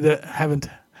those of you that haven't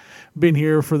been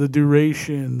here for the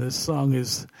duration, this song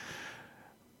is a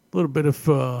little bit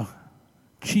of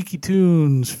cheeky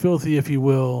tunes, filthy if you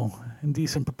will,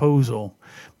 indecent proposal.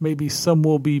 Maybe some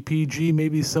will be PG,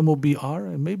 maybe some will be R,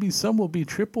 and maybe some will be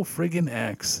triple friggin'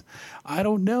 X. I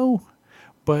don't know,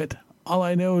 but all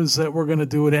I know is that we're going to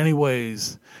do it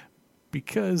anyways,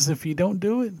 because if you don't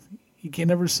do it, you can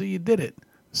never see you did it.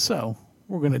 So,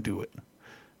 we're going to do it.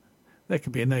 That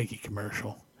could be a Nike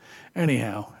commercial.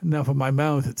 Anyhow, enough of my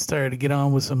mouth. It's time to get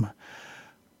on with some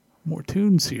more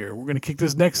tunes here. We're going to kick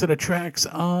this next set of tracks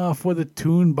off with a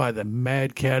tune by the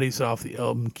Mad Caddies off the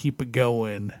album Keep It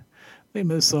Going. The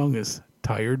name of this song is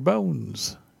Tired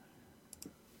Bones.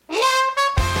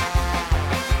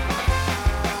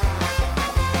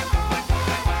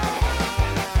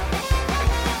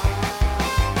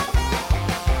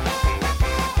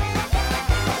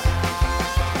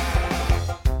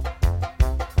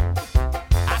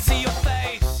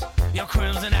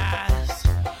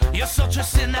 Such a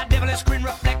sin, that devilish grin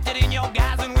reflected in your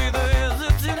eyes, and with a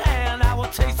hesitant hand I will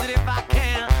taste it if I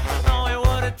can. Knowing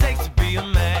what it takes to be a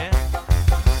man.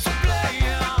 So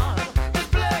play on,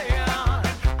 just play on.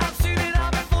 I've seen it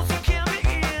all before, so count me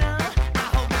in. I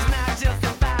hope it's not just a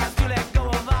vice to let go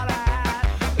of all I had.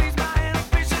 Leaves my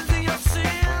inhibitions in your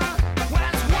sin. When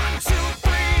it's 1, 2,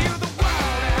 3, you the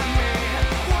world and me.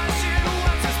 One shit,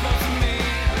 what's it supposed to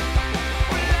mean?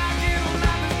 When I give them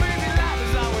life, this crazy life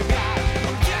is all we got.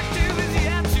 Objective is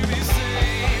yet to be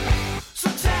seen. So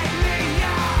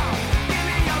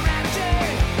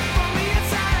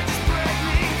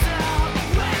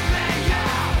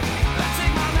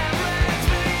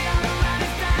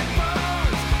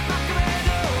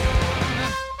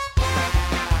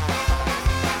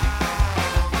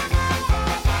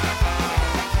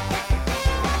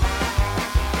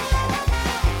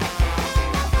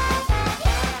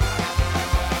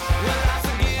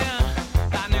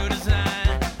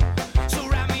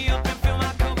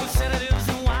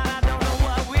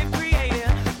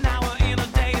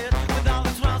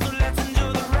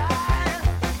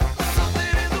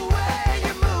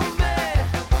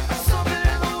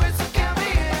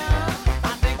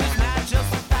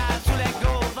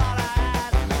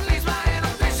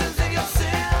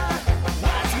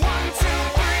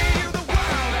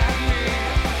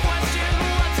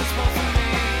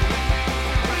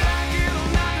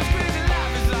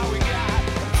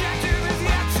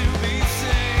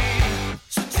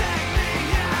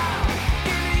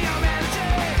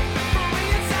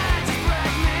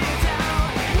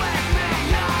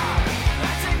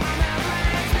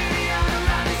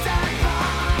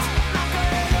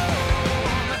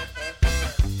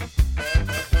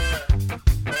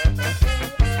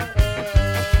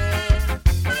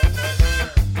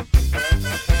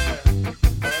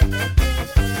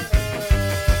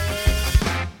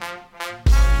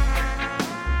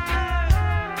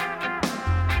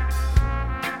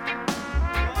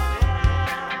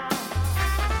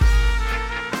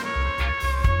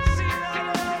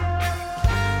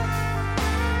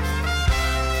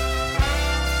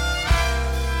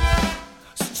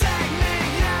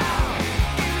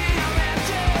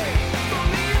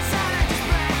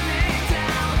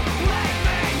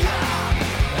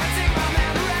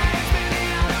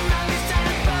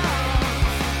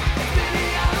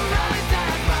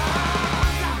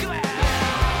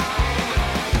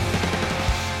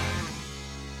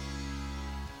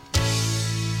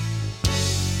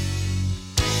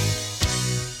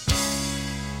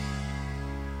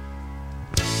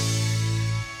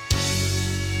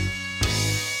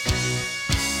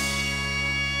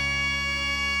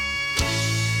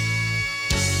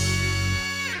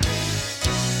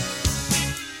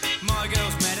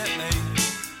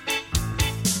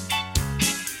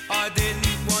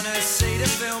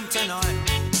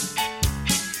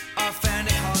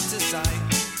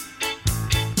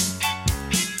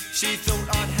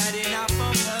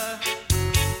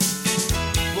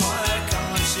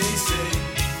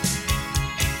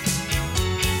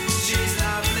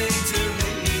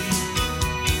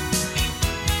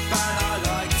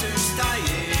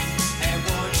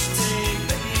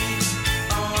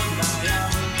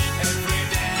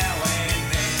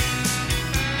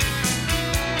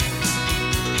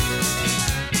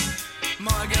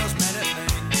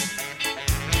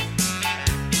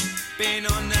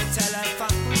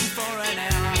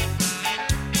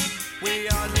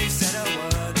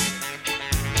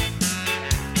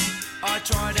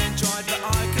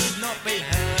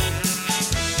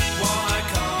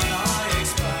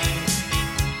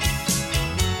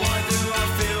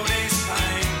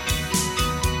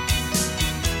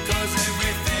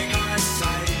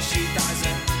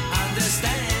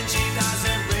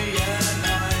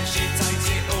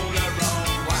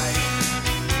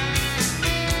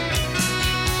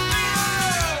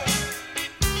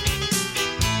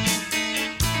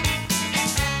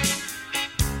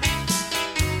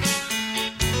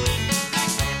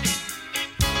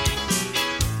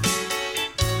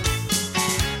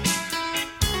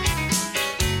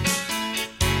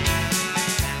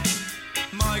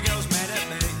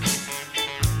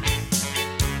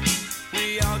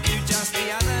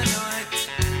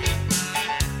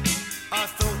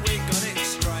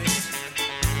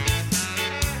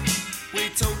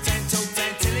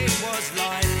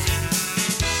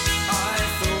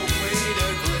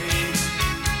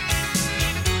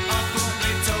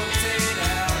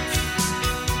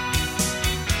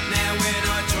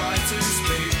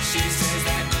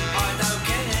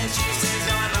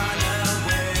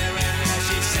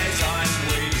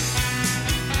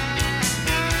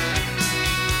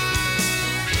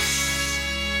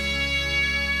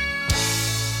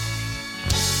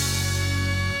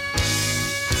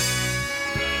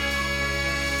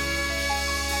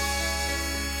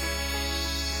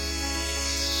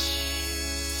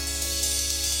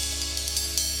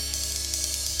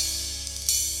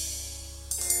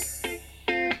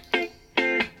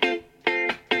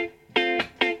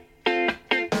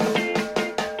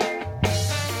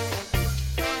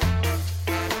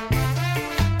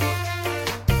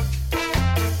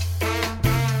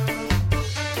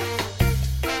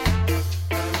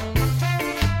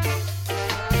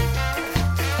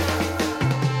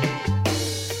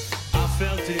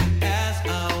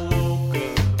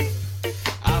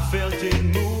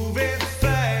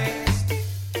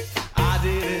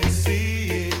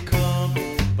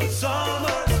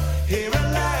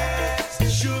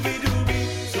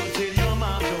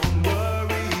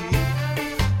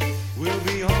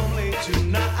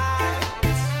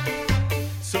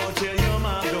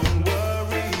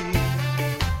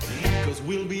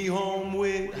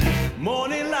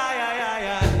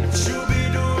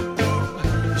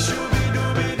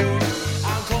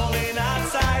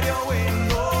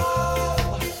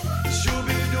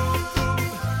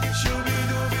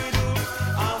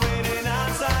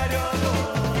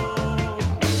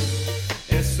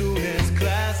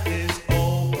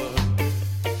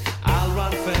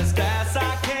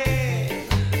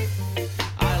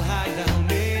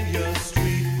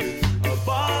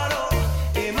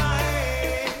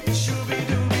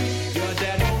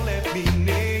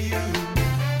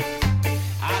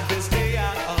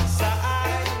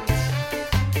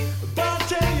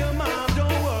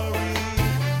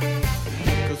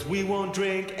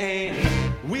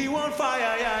We want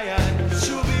fire, yeah, yeah.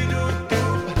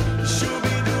 Shooby-doo-doo,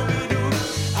 shooby-dooby-doo.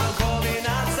 I'm calling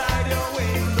outside your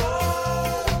window.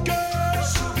 Girl,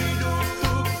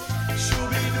 shooby-doo-doo,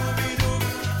 shooby-dooby-doo.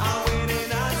 I'm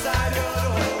waiting outside your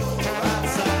door,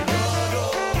 outside your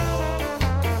door.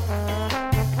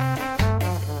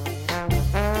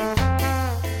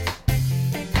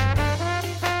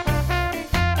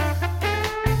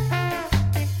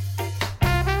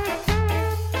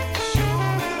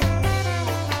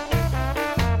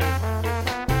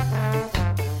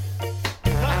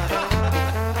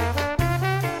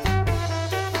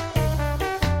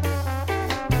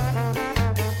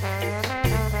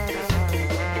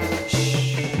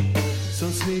 So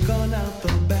sneak on out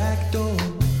the back door.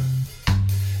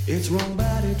 It's wrong,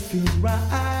 but it feels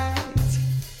right.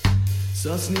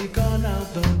 So sneak on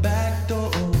out the back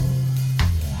door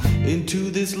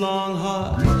into this long,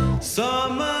 hot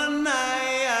summer night.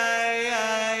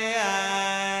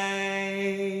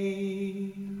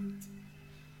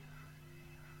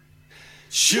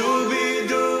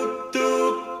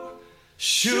 Shooby-doo-doo,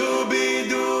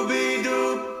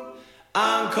 shooby-dooby-doo.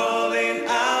 I'm calling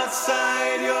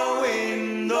outside your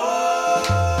window.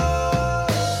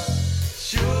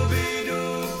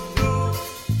 Shooby-doo-doo,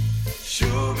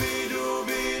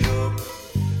 shooby-dooby-doo.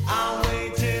 I'm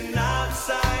waiting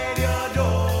outside your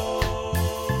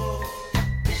door.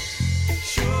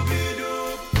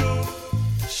 Shooby-doo-doo,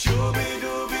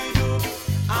 shooby-dooby-doo.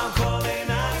 I'm calling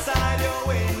outside your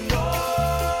window.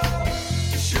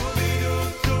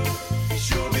 Shooby-doo-doo,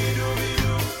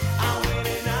 shooby-dooby-doo. I'm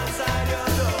waiting outside your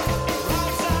door.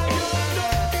 Outside your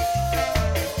door.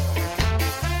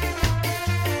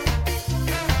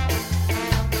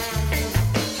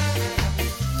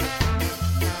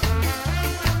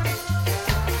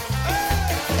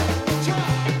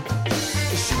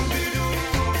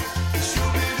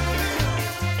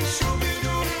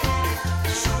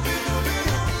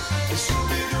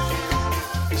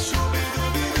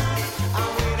 I'm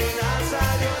waiting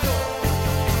outside your door.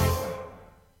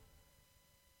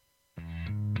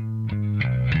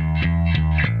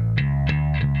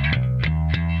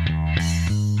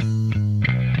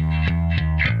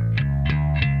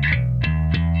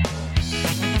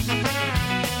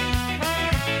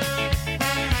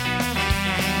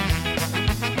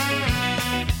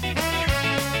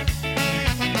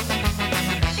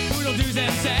 Poodle doos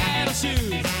and saddle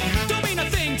shoes don't mean a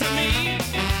thing to me.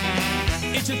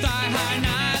 It's your thigh-high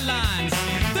nylons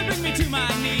that bring me to my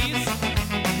knees.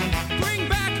 Bring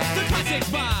back the classic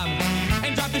bob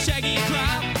and drop the shaggy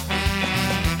crop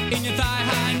in your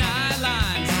thigh-high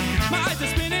nylons. My eyes are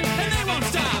spinning and they won't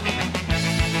stop.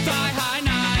 Thigh-high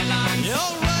nylons.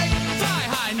 All right.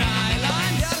 Thigh-high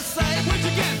nylons. Gotta say, where'd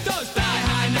you get those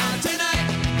thigh-high nylons tonight?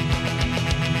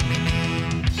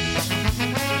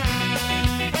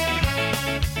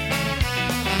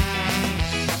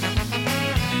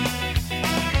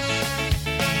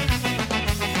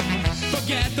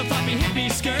 Forget the floppy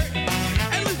hippie skirt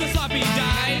and lose the sloppy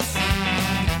dyes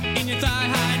in your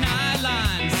thigh-high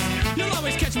nylons. You'll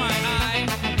always catch my eye.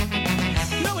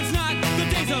 No, it's not the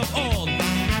days of old.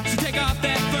 So take off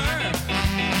that fur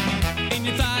in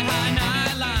your thigh-high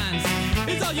nylons.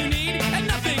 It's all you need and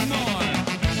nothing more.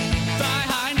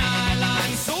 Thigh-high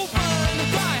nylons. So fun.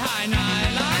 Thigh-high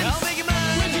nylons. I'll make it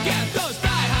mine. Where'd you get those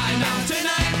thigh-high nylons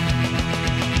tonight?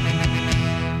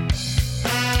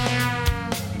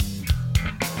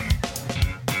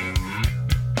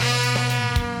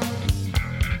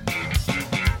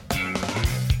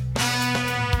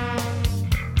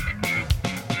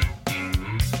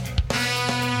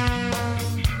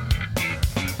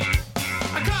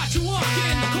 I caught you walking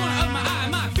in the corner of my eye.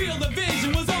 Might feel the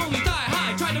vision was only thigh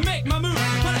high. Tried to make my move,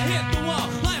 but I hit the wall.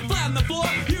 Lying flat on the floor,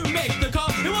 you make the call.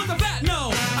 It was a fat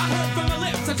no. I heard from the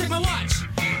lips. I checked my watch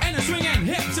and the swinging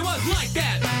hips. It was like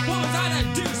that. What was I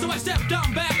to do? So I stepped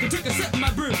on back and took a sip of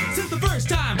my brew. Since the first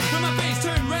time when my face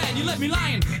turned red, you left me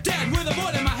lying dead with a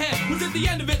bullet in my head. Was it the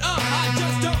end of it? Oh, I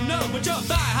just don't know. But your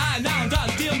thigh high now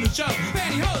does steal the show.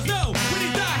 Pantyhose, no. We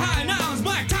need thigh high nylons.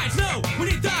 Black tights, no. We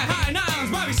need thigh high nylons.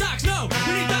 Bobby socks, no.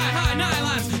 We need thigh high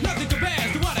nylons. Nothing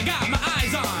compares to what I got my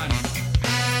eyes on.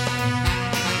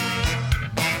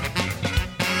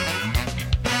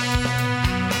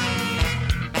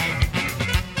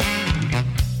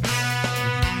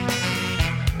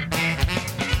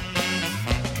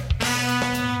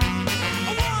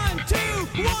 One, two,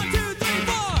 three,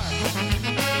 four.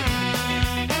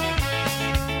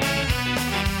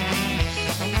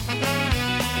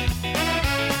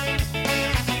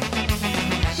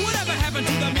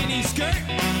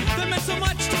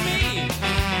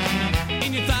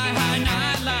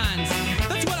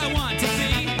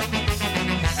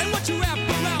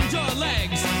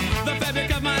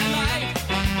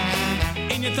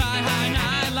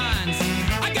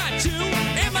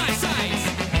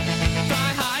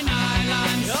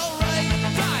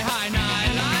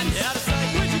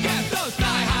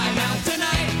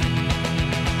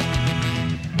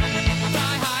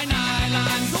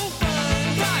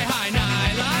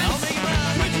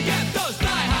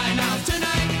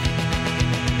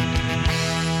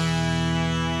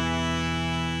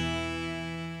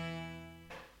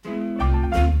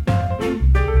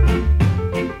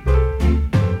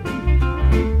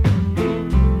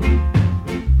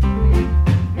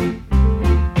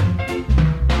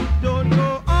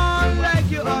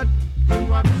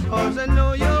 'cause I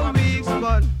know you're weak,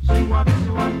 but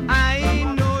I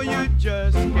know you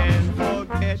just can't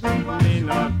forget me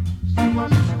not.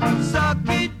 Suck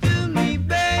it to me,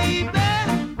 baby.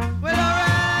 Well,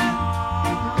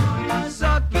 alright.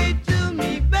 Suck it to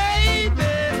me,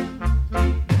 baby.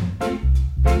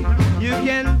 You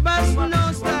can bust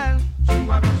no style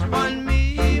on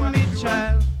me, me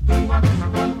child.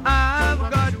 I've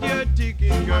got your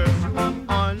ticket, girl,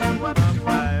 on my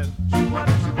file.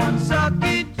 Suck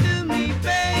it to me,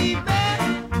 baby.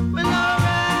 Well,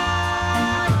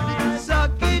 alright.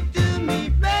 Suck it to me,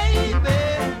 baby.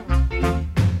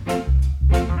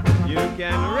 You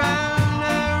can run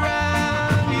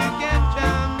around, you can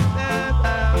jump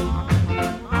about,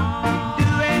 do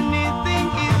anything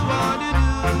you want to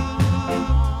do.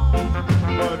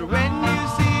 But when you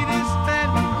see this man,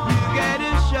 you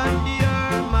gotta shut your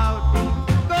mouth,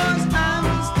 'cause I'm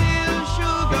still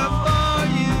sugar for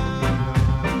you.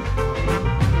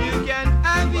 You can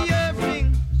have your thing,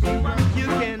 you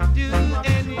can do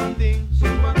anything.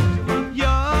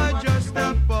 You're just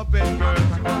a puppet girl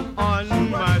on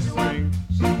my string.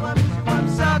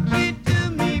 Suck it to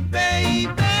me, baby.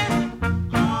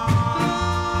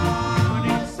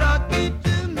 Suck it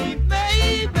to me,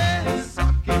 baby.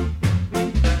 Suck it.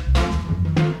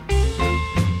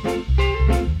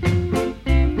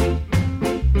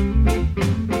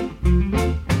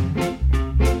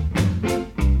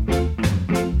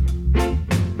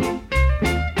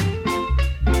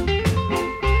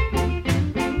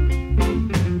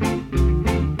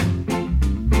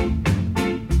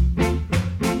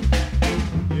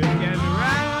 You can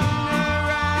run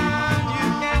around, you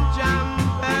can jump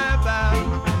about,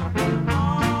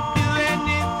 do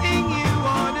anything you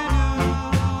wanna do.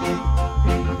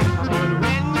 But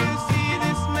when you see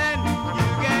this man, you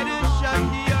gotta shut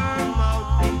your mouth,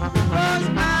 'cause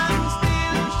I'm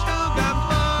still sugar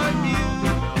for you.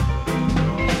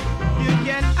 You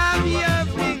can have your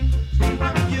thing,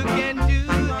 you can do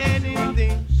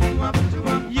anything.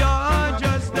 You're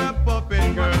just a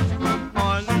puppet girl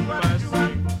on my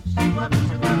string.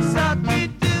 Suck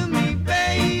it to me,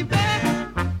 baby.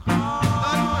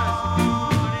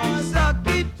 Suck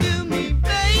it to me,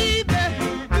 baby.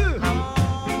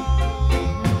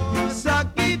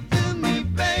 Suck it to me,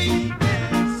 baby.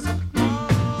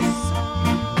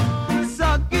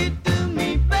 Suck it to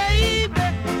me, baby.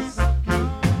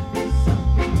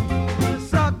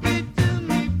 Suck it to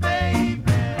me, baby.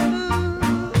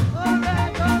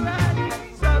 Alright, alright.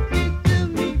 Suck it to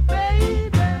me,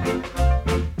 baby.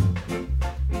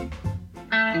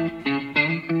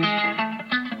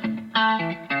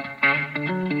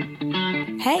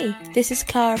 Hey, this is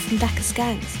Clara from Dakar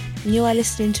Skanks, and you are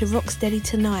listening to Rocksteady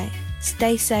Tonight.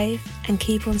 Stay safe and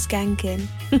keep on skanking.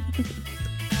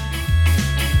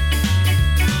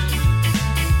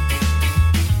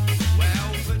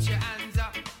 Well, put your hands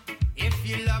up if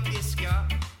you love your ska.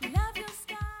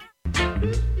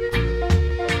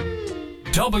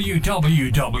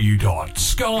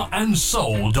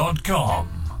 www.scarandsoul.com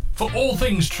for all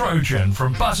things Trojan,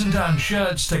 from button-down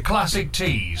shirts to classic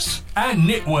tees and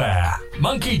knitwear,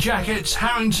 monkey jackets,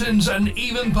 Harringtons and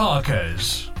even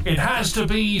Parkers. It has to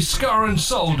be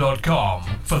scarandsoul.com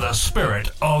for the spirit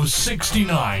of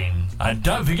 69. And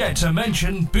don't forget to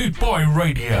mention Boot Boy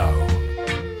Radio.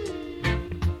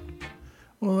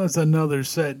 Well, that's another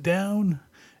set down,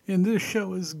 and this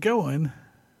show is going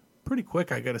pretty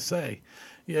quick, I gotta say.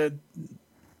 Yeah,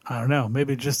 I don't know,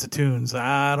 maybe just the tunes.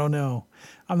 I don't know.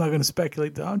 I'm not going to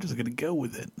speculate, though. I'm just going to go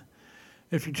with it.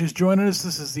 If you're just joining us,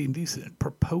 this is the Indecent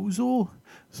Proposal.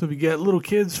 So if you got little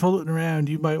kids floating around,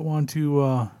 you might want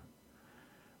to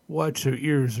watch their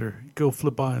ears or go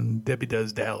flip on Debbie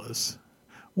Does Dallas.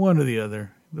 One or the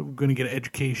other. We're going to get an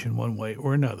education one way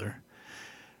or another.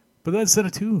 But that set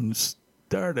of tunes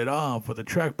started off with a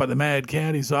track by the Mad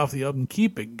Caddies off the album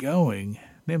Keep It Going.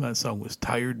 The name of that song was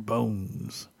Tired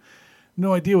Bones.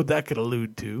 No idea what that could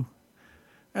allude to.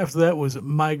 After that was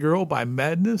My Girl by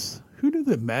Madness. Who knew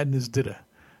that Madness did a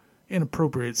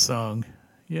inappropriate song?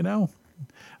 You know?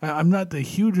 I'm not the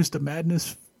hugest of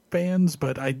Madness fans,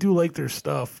 but I do like their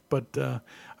stuff. But I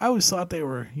always thought they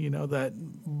were, you know, that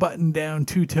button-down,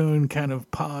 two-tone kind of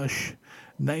posh,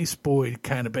 nice boy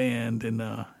kind of band.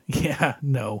 And yeah,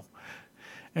 no.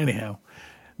 Anyhow,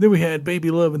 then we had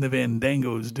Baby Love and the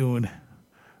Vandangos doing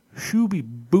Shooby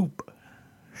Boop.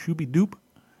 Shooby Doop?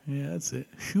 Yeah, that's it.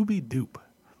 Shooby Doop.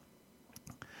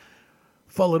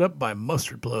 Followed up by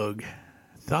Mustard Plug,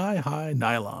 Thigh High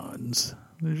Nylons.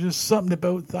 There's just something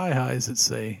about thigh highs that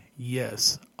say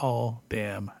yes all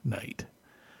damn night.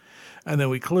 And then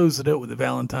we closed it out with the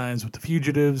Valentines with the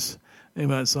Fugitives. The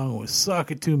name of that song was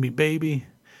Sock It To Me Baby.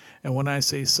 And when I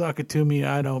say sock it to me,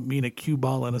 I don't mean a cue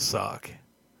ball in a sock.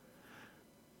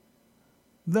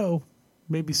 Though,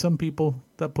 maybe some people,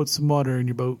 that puts some water in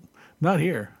your boat. Not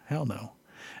here. Hell no.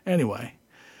 Anyway,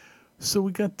 so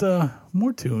we got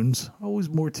more tunes. Always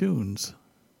more tunes.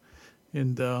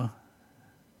 And we're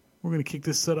going to kick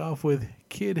this set off with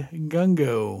Kid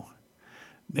Gungo.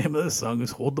 Name of this song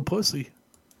is Hold the Pussy.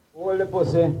 Hold the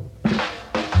pussy.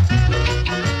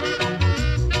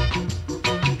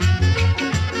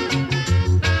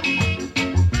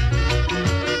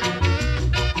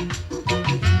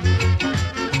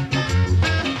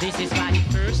 This is for the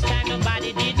first time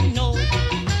nobody didn't know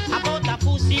about a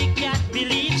pussycat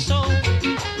believe so.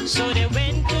 So they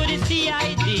went to the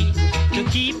CID to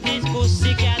keep this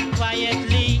pussycat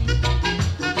quietly.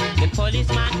 The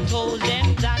policeman told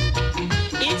them that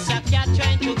it's a cat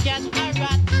trying to catch a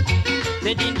rat.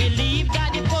 They didn't believe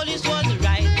that the police was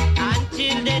right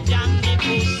until they jammed the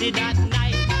pussy that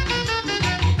night.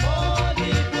 Hold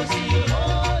the pussy,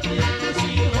 hold the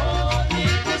pussy, hold the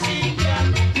pussy cat.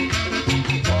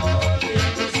 Hold the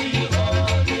pussy,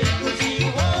 hold the pussy,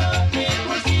 hold the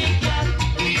pussy cat.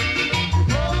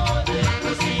 Hold the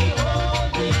pussy, hold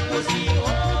the pussy,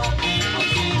 hold the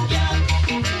pussy cat.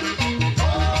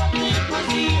 Hold the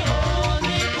pussy, hold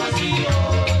the pussy,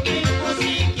 hold the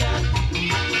pussy cat.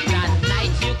 That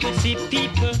night you could see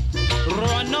people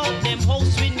run out them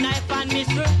house with knife and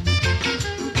missile.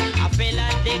 A fella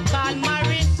they call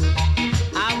Morris,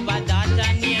 have a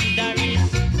daughter named Doris.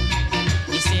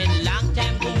 He said long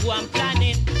time go I'm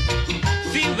planning,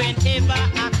 feel whenever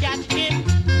I catch him.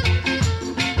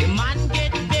 The man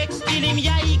get vexed, till him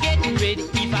yeah he get red.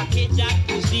 If I catch that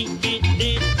pussy, it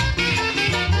dead.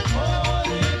 Hold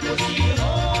the pussy,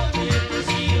 hold the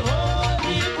pussy, hold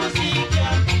the pussy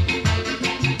cat.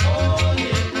 Hold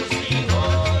the pussy,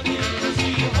 hold the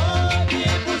pussy, hold the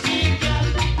pussy cat.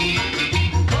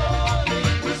 Hold the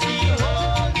pussy,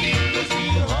 hold the pussy,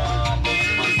 hold the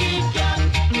pussy cat.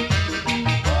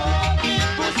 Hold the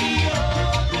pussy,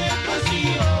 hold the pussy,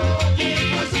 hold the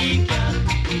pussy cat.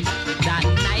 That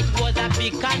night was a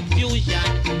big confusion.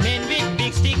 Men with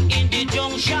big stick in the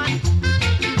junction.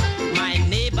 My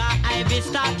neighbor Ivy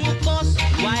start to cuss.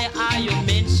 Why are you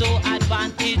men so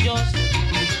advantageous?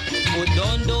 Put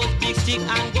down those big stick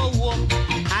and go home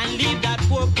and leave that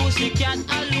poor pussy cat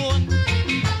alone.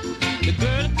 The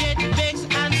girl get vexed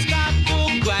and start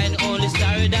to grind. Only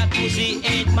sorry that pussy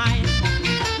ain't mine.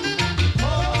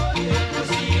 Hold the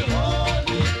pussy, hold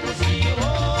the pussy,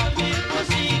 hold the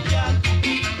pussy cat.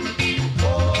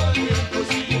 Hold the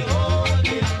pussy, hold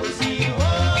the pussy,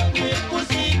 hold the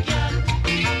pussy cat.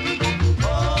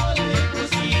 Hold the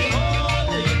pussy, hold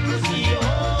the pussy,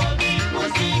 hold the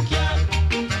pussy cat.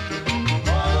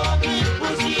 Hold the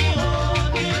pussy, hold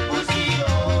the pussy,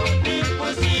 hold the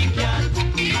pussy cat.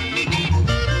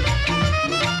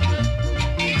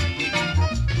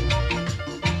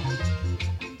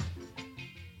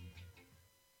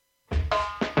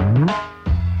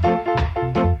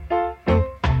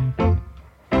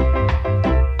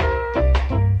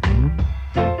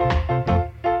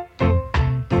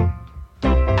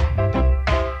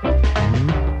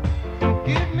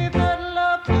 Give me that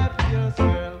love that feels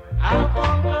real. I'll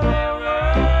conquer the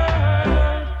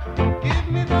world. Give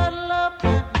me that love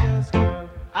that feels real.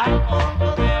 I'll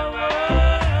conquer the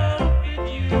world. With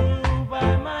you by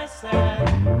my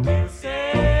side, we'll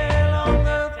sail on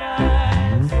the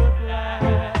tides of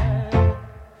life.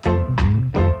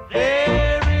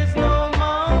 There is no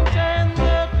mountain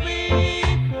that we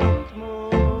can't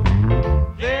move.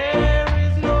 There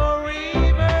is no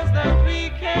rivers that we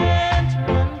can't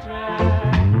run dry.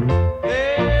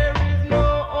 There is no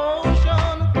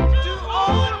ocean to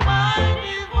hold my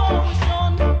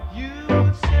devotion. You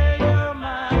would say you're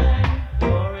mine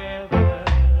forever.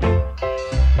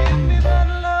 Give me that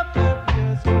love that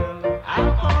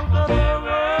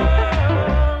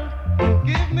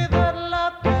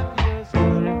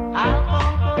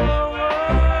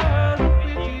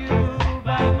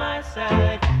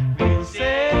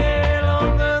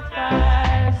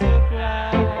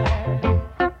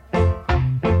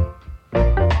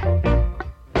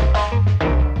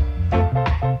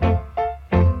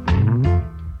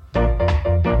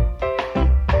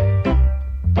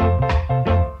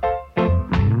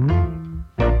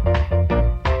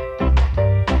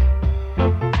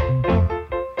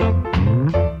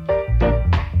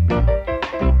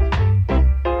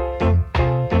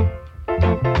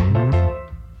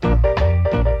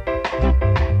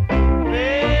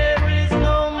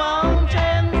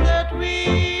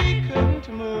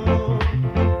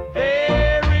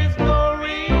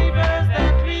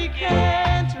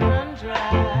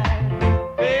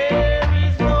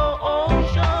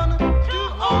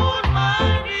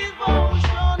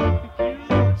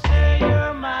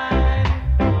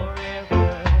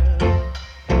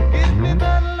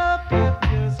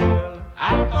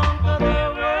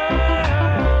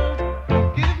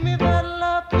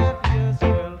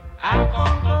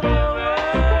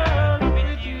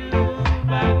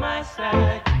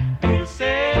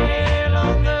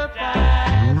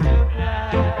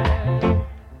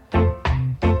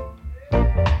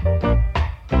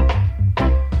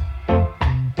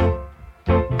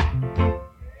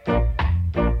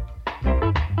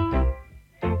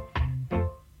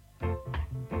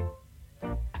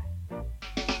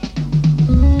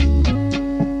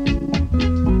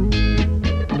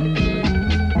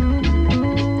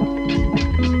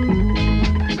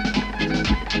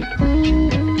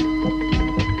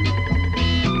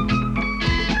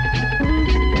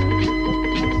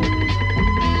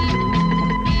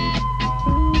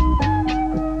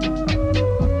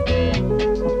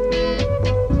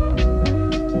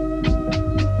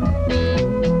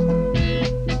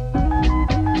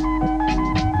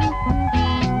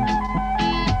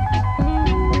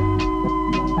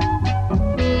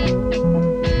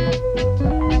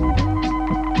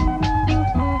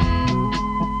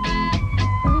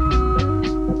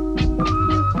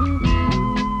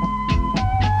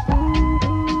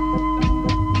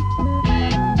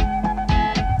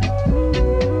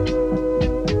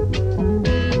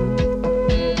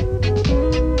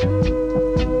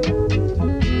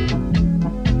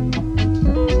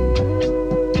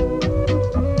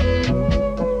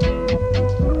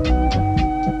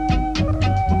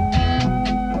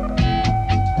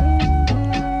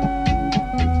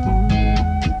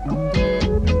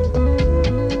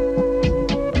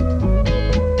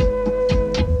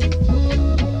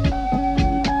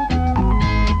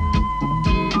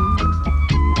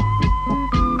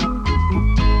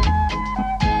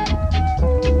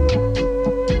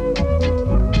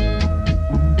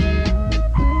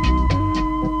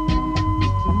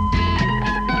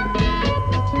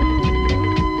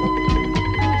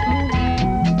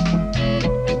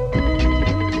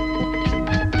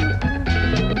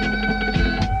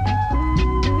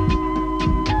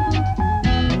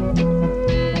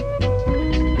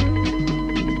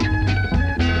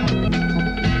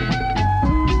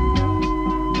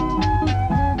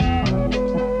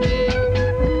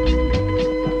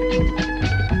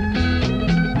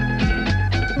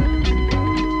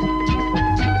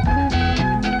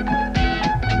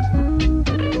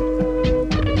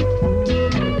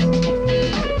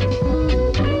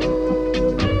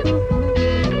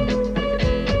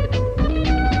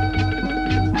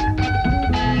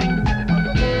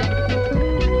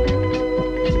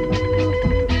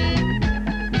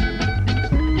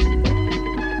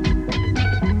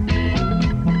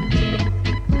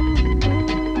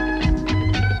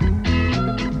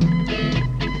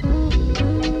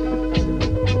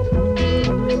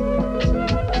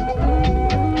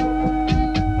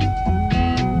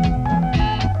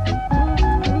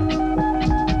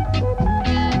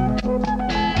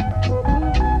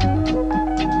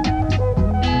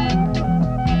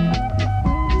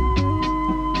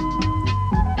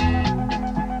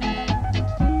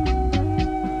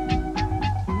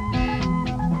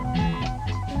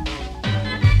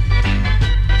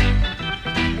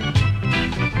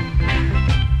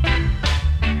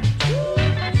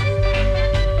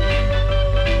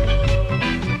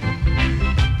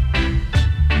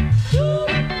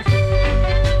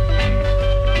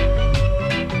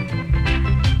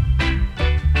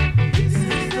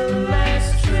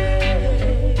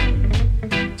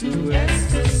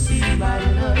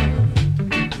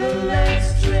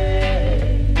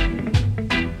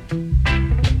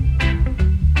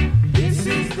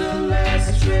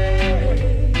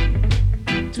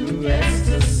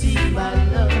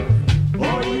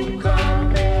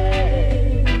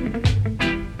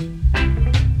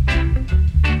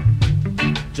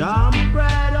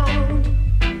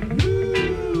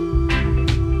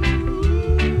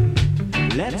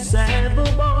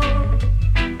never born.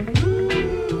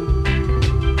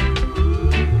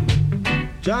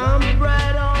 Jump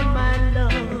right on my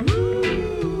love,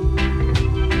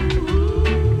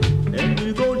 and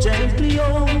we go gently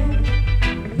on,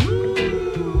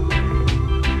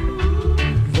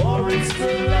 for it's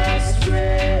the last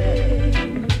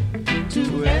train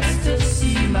to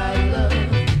ecstasy, my love,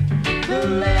 the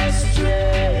last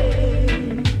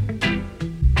train.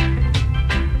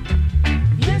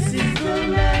 Yes, it's the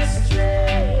last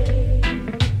train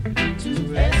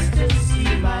to ecstasy,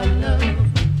 my love.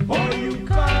 Or you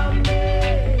come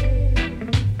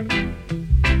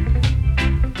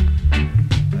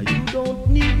you don't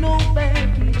need no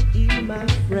baggage here, my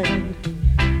friend.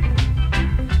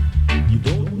 You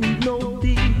don't need no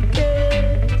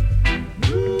ticket.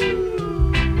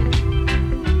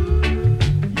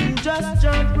 You just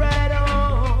jump right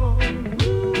on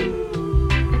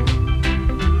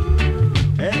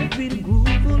and we'll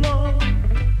groove along.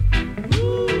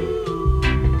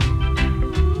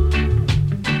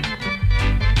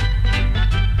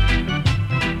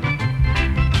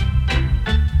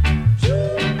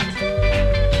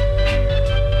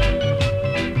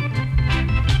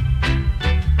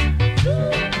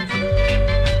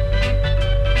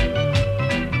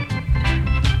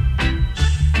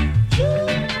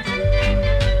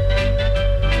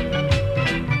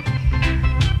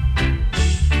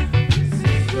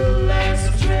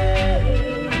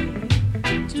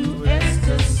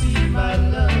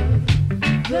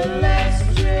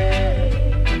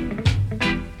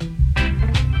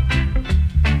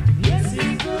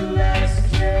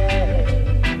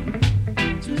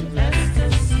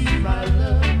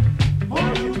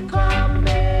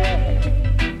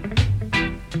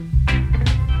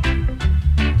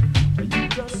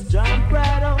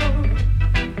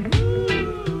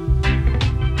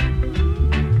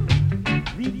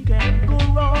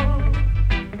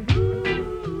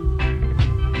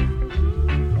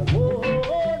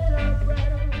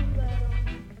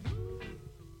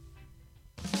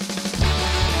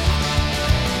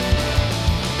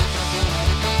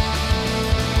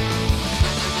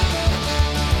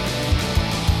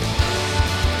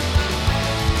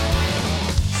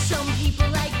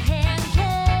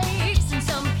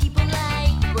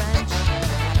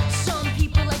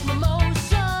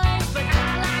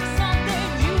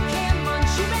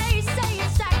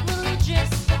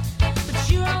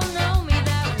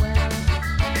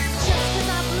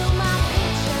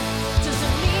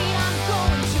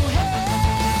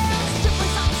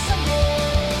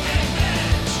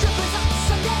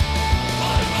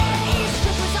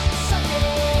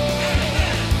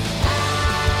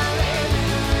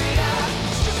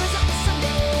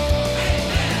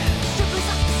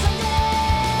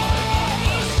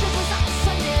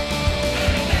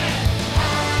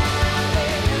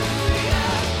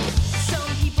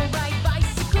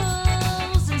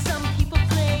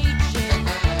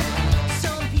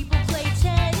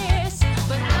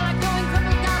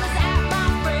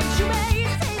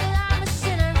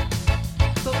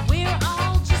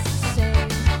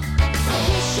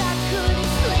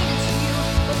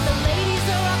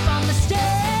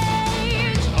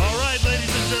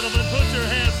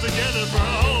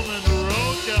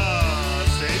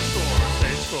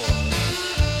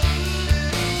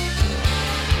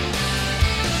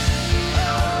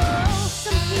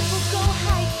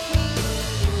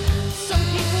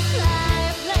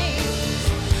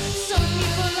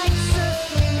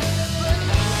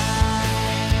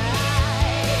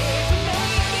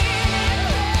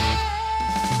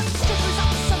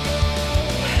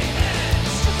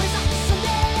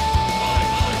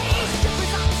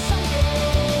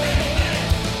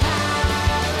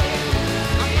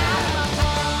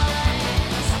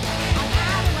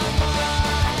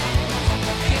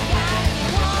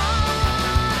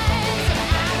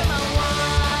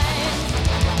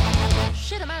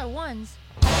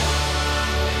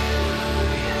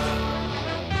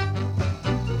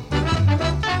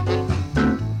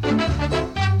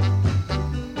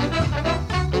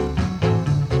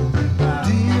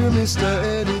 Mr.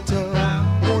 Editor,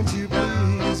 won't you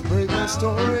please break my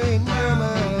story in your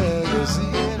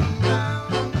magazine?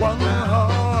 One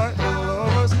heart, one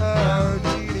lover's heart,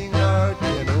 cheating heart,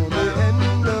 can only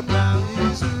end up in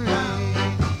misery.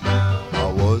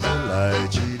 I was a lie,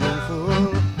 cheating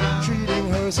fool, treating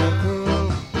her so cruel,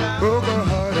 broke her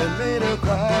heart and made her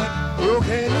cry, broke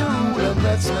any rule and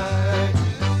that's right.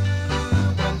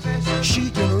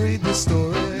 She can read the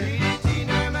story,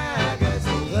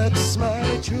 that's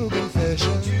my true confession.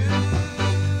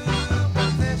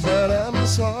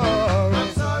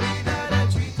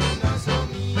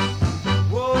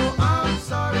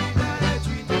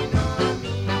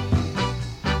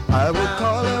 I would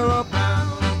call her up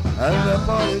and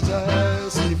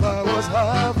apologize if I was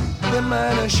half the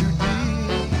man I should be.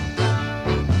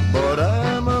 But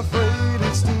I'm afraid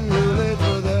it's too late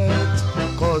for that,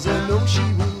 'cause I know she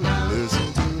wouldn't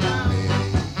listen to me.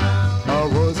 I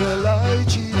was a lie,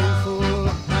 cheating fool,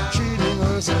 treating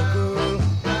her so cool,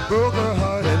 broke her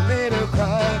heart and made her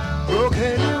cry, broke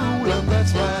any rule and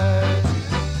that's right.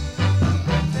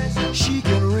 She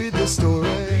can read the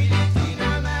story,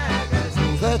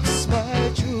 that's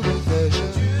my true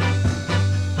confession.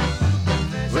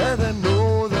 Let them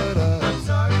know that I'm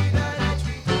sorry that I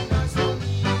treated her so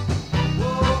mean.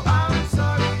 Oh, I'm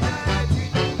sorry that I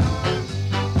treated her.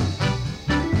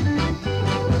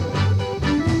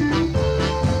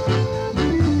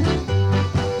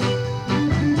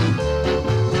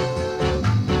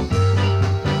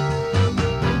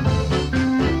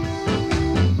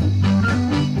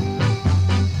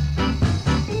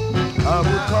 I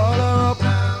would call her up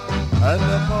and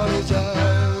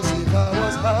apologize if I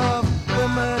was half the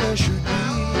man I should be.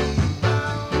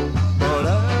 But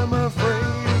I'm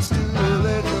afraid it's too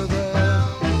late for that,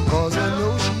 'cause I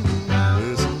know she won't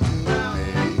listen to me.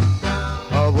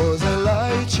 I was a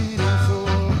lie, cheating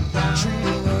fool,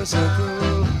 treating her so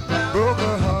cruel, broke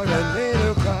her heart and made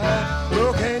her cry,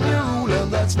 broke any rule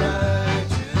and that's right.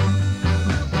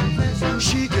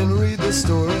 She can read the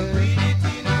story,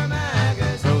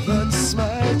 that's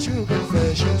my true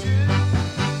confession.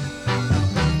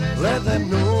 Let them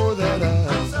know that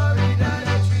I'm sorry that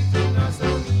I treated her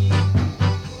so mean.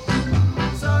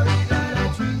 Sorry that I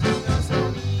treated her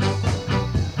so mean.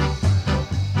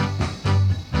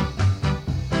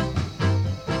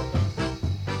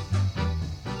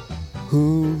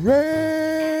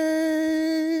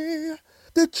 Hooray!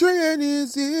 The train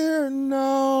is here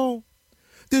now.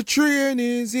 The train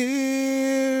is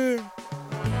here.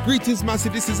 Greetings,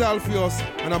 massive. This is Alpheus,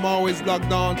 and I'm always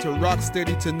logged on to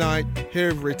Rocksteady Tonight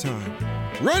every time.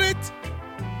 Run it!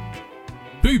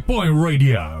 Boot Boy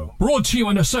Radio, brought to you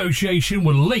in association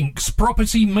with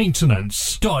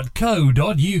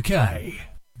linkspropertymaintenance.co.uk.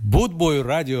 Bootboy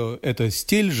Radio – это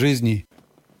стиль жизни.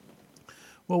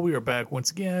 Well, we are back once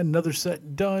again. Another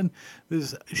set done.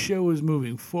 This show is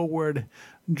moving forward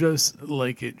just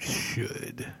like it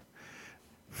should.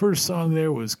 First song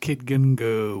there was Kid Gun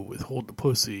Go with Hold the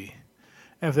Pussy.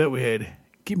 After that we had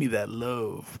Give Me That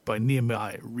Love by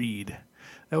Nehemiah Reed.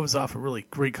 That was off a really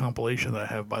great compilation that I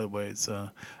have, by the way. It's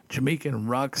a Jamaican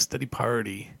Rock Steady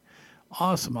Party.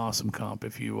 Awesome comp.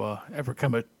 If you ever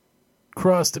come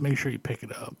across it, make sure you pick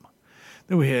it up.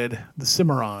 Then we had the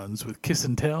Cimarrons with Kiss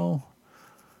and Tell.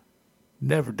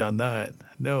 Never done that.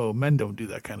 No, men don't do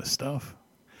that kind of stuff.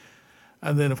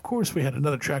 And then, of course, we had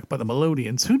another track by the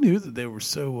Melodians. Who knew that they were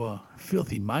so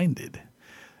filthy-minded?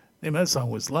 The name of that song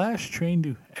was Last Train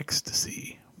to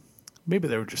Ecstasy. Maybe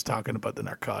they were just talking about the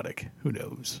narcotic. Who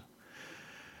knows?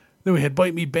 Then we had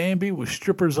Bite Me Bambi with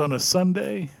Strippers on a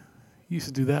Sunday. Used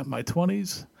to do that in my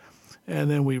 20s. And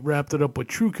then we wrapped it up with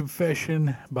True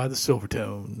Confession by the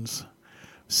Silvertones.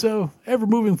 So, ever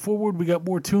moving forward, we got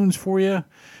more tunes for you.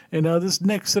 And this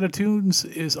next set of tunes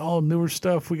is all newer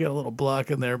stuff. We got a little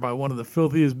block in there by one of the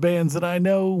filthiest bands that I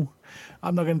know.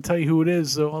 I'm not going to tell you who it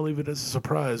is, so I'll leave it as a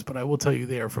surprise, but I will tell you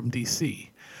they are from D.C.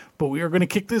 But we are going to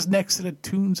kick this next set of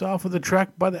tunes off with a track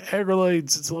by the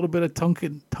Agrolites. It's a little bit of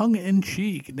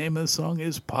tongue-in-cheek. The name of the song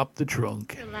is Pop the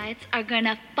Trunk. The lights are going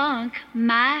to funk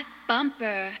my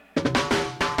bumper.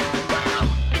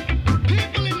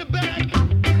 People in the back,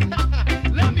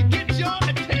 let me get your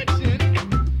attention,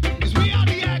 'cause we are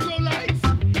the Agrolites,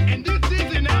 and this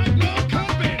is an Agro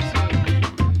convention,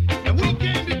 and we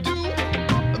came to do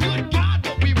a good God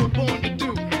what we were born to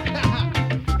do.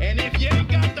 And if you ain't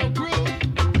got the groove,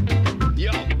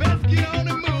 y'all best get on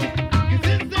the move, 'cause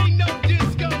this ain't no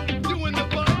disco doing the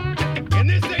bump, and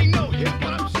this ain't no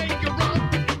hip-hop shake your rump.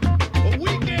 What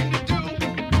we came to do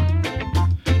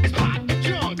is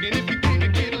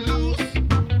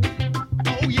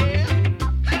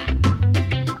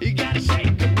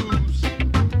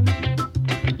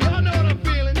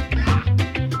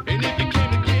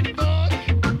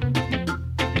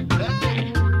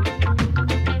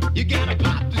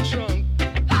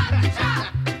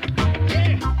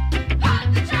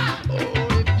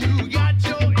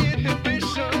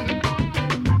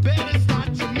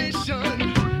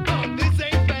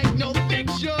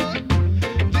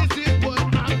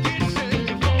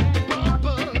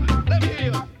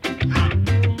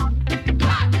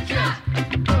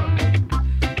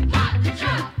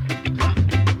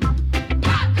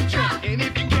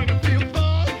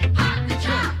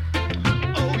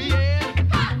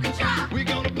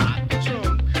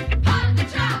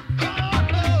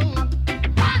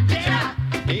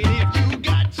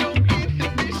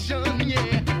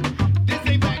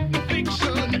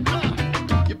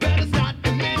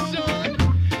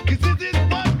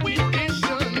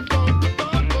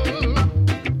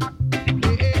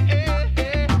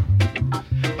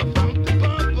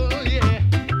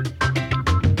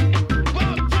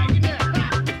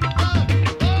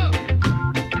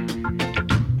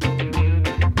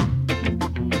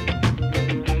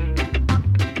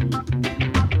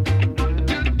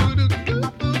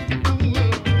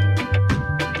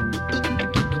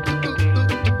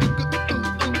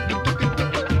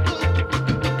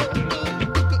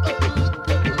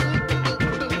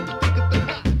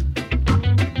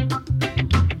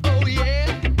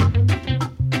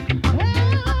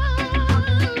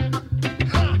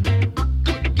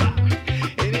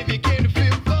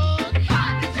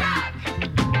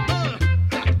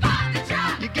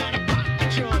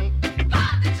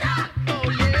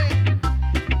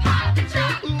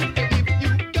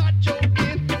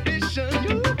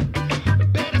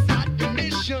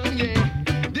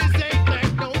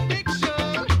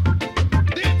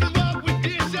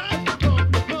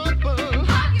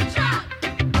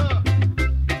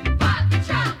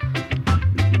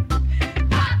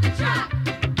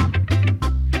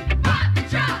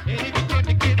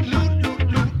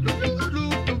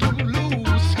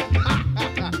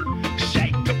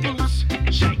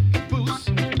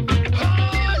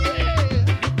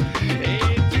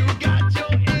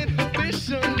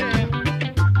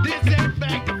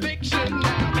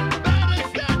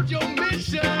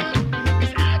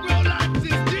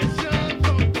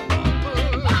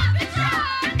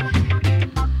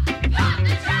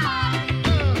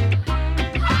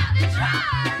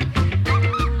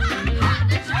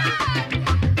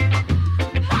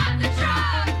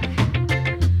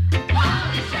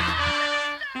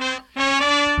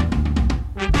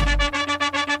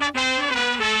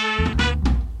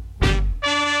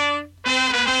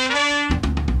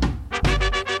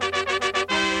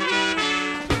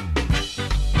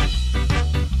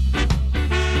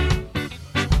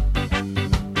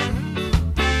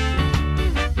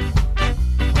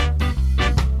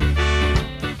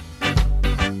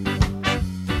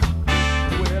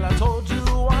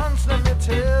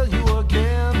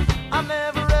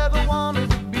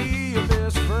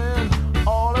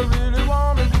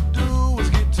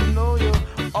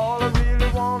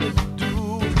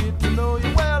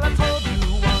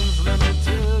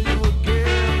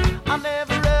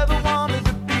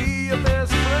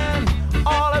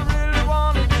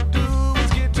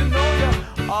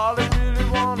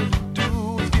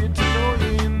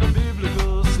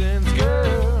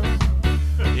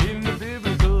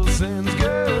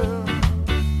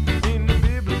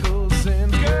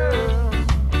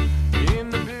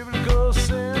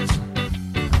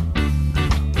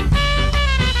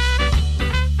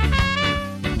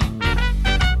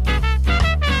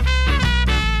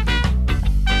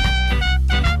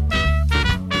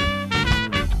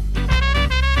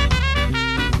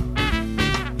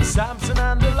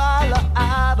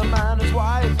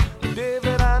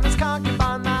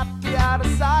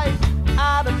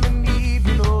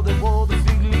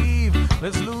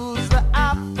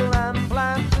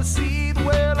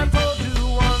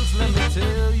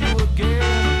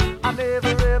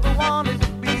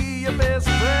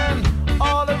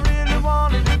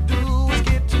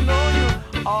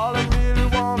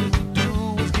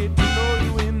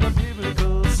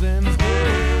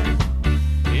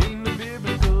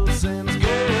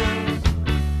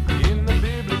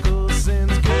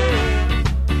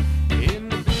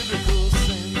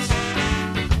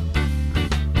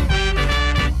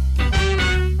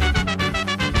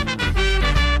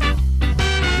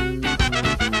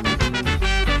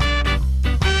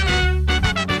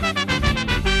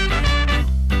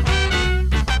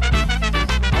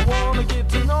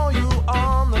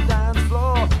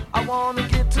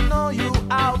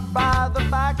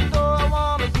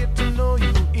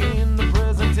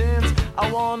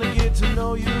want to get to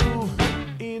know you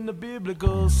in the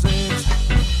biblical sense.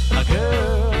 A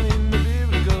girl in the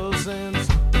biblical sense.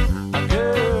 A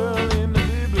girl in the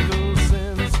biblical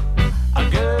sense. A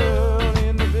girl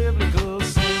in the biblical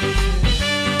sense.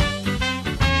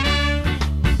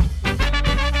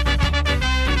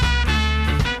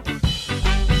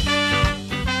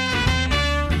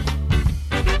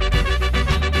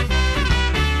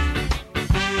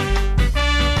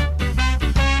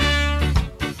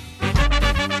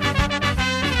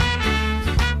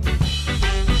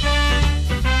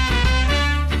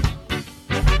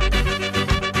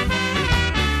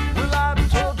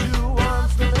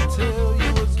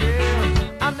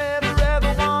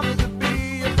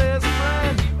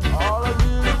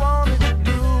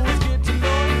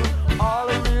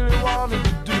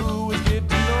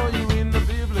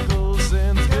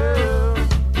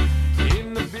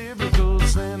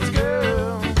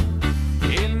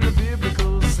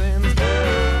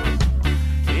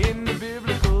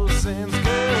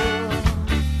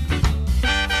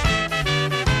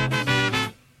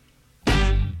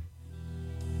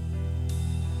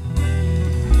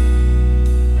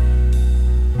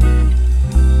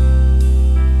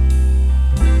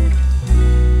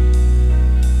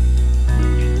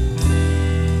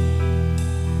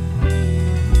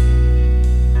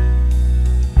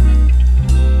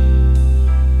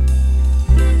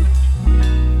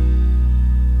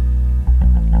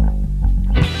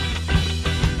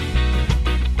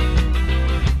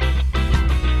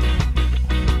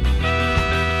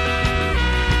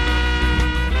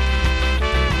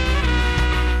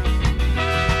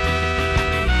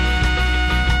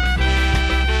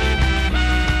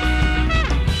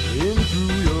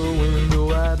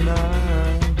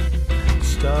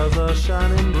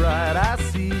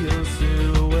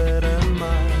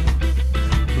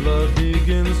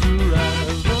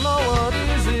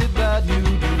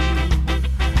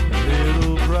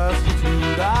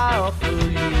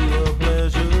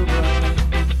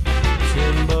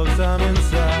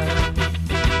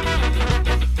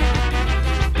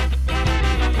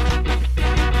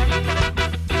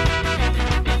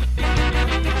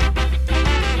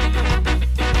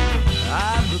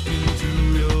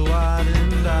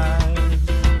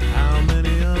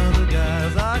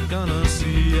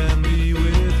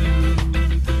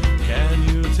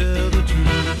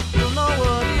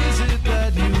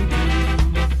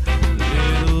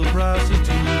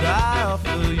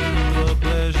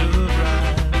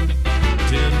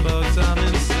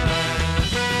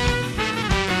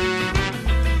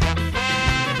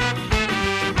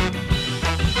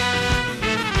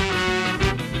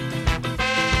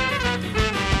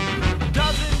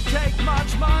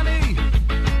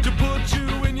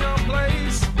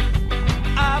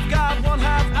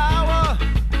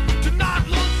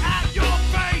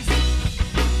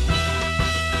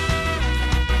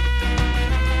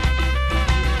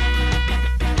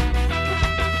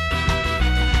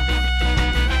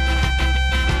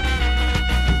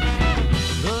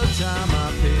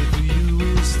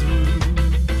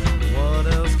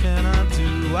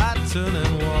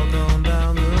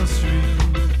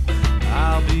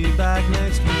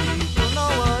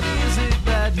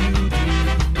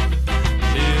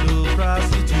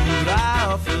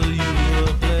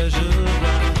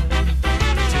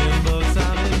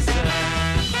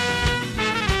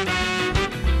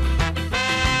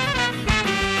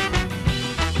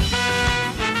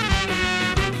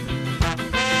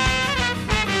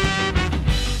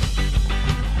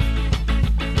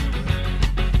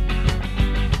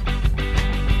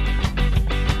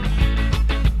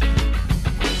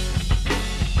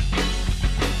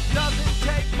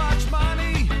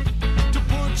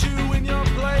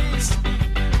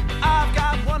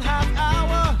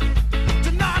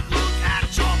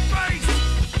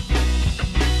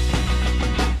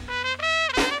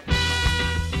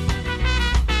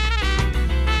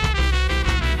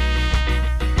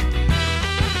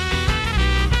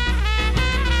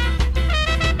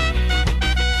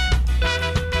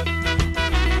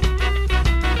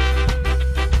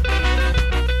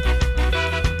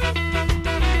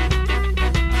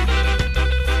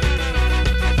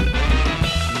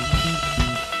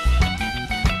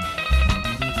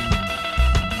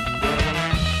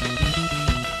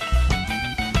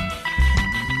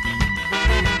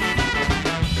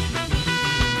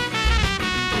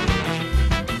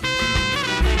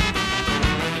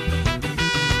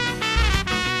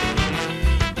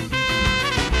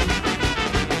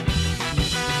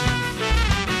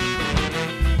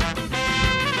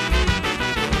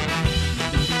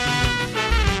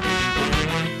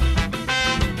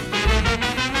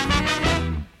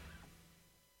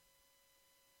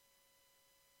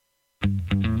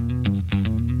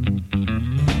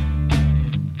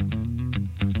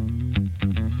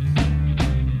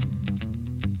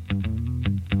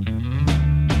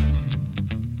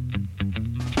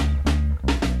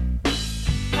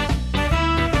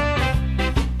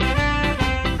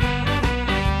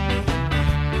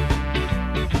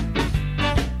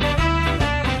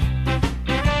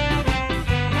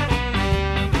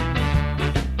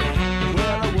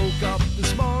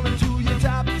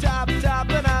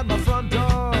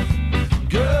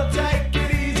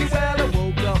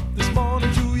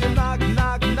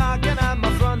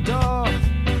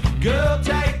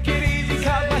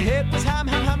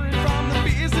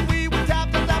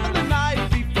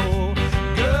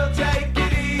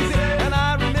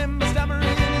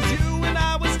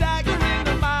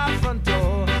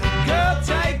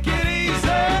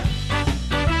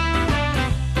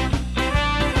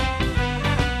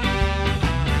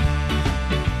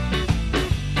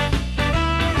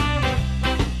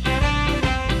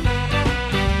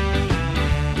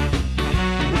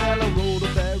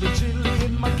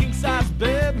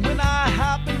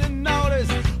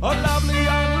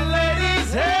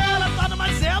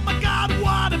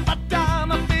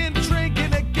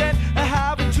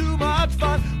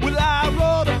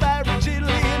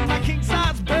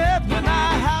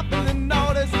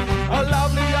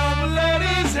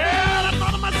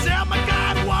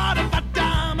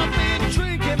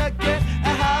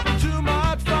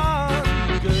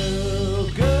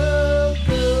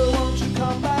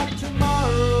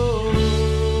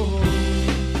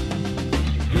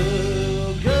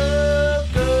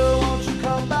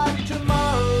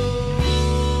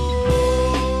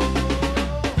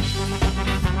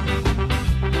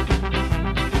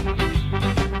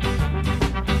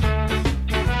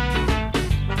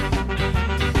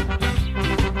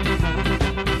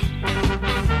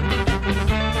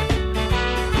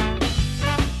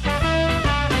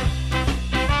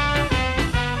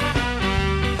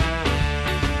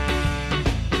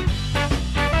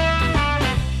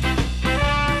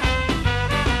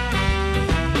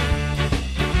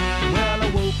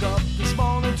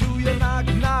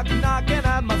 knocking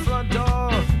at my front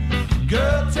door.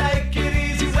 Girl, take it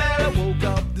easy. Well, I woke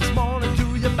up this morning to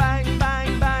you bang,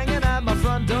 bang, banging at my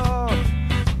front door.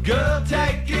 Girl,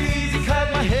 take it easy, 'cause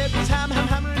my head was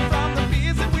hammering from the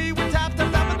beers that we were tapped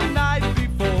up the night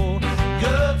before.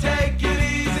 Girl, take it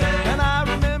easy. And I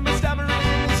remember stammering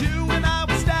as you and I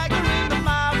were staggering to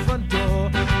my front door.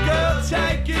 Girl,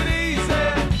 take it easy.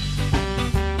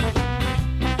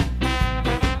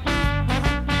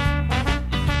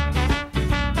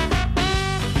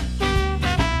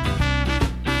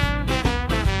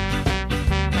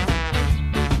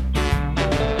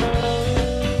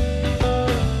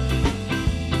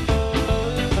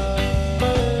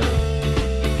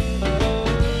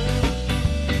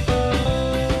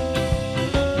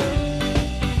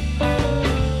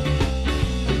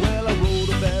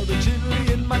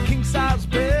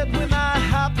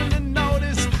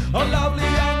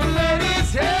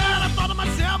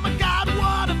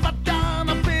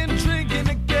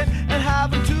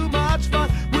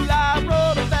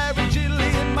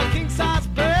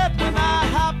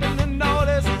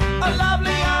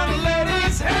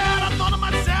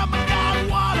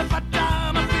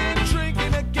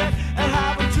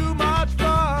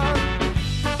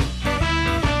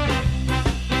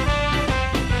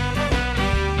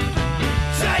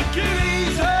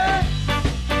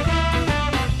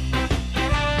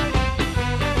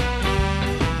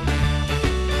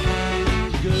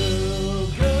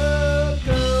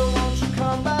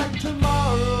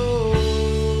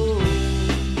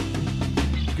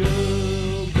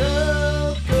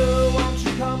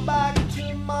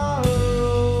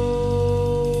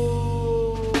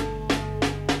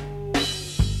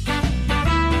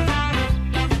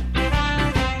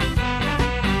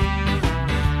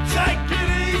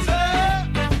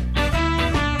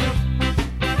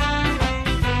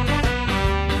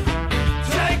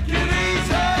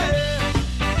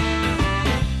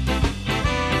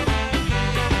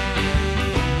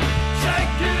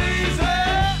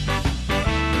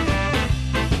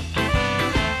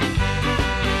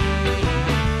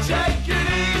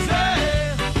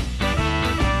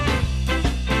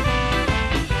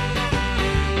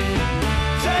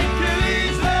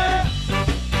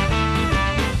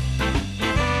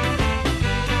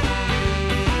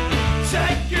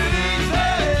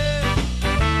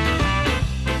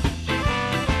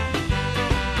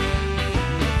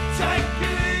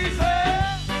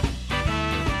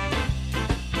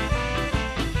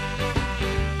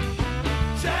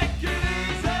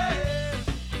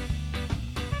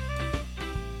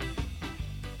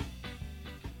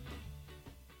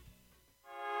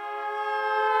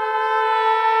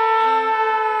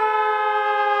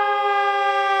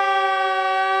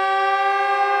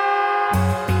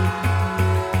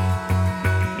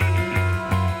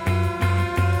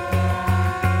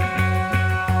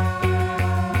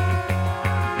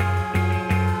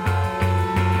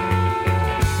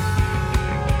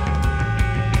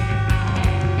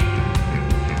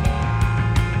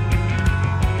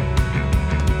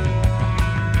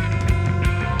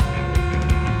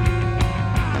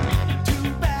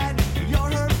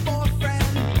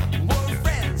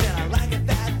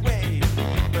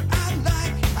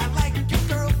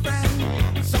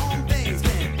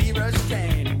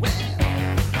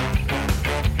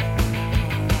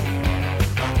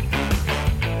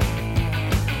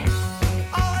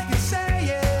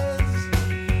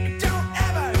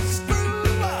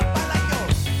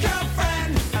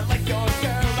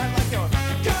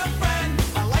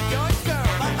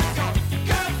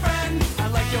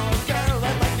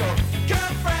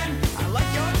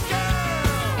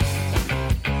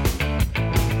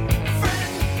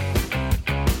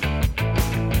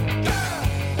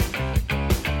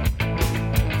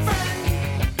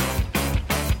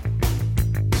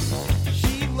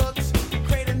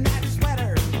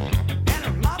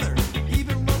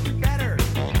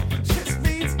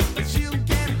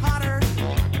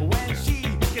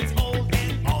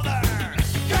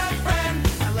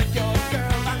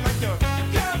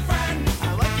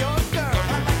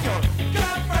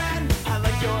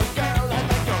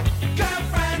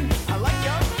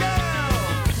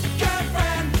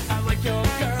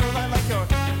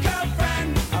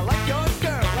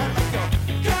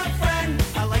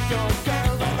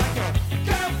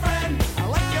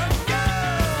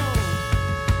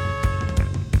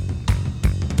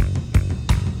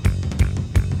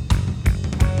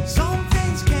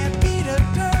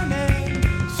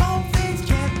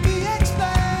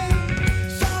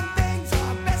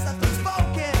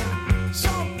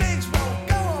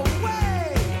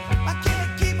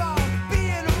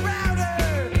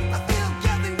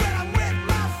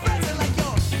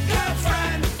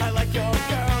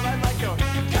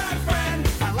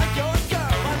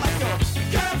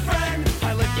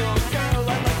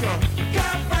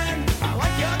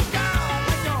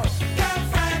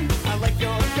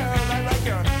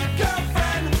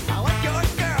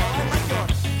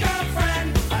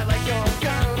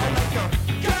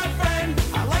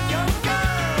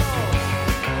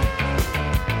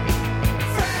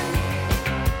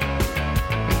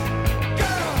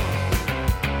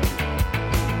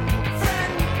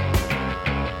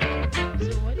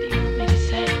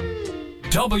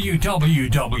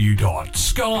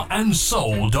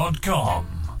 www.scarandsoul.com.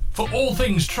 For all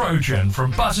things Trojan,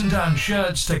 from button-down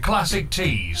shirts to classic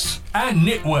tees and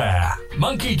knitwear,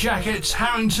 monkey jackets,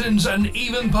 Harringtons and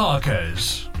even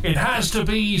Parkers. It has to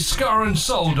be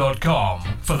scarandsoul.com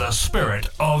for the spirit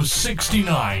of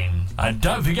 69. And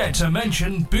don't forget to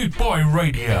mention Boot Boy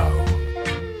Radio.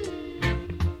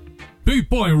 Boot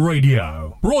Boy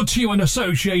Radio, brought to you in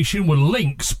association with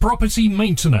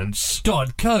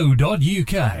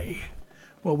linkspropertymaintenance.co.uk.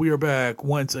 Well, we are back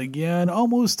once again.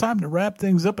 Almost time to wrap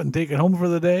things up and take it home for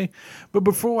the day. But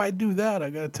before I do that, I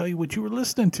got to tell you what you were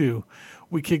listening to.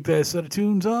 We kicked that set of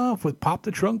tunes off with Pop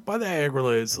the Trunk by the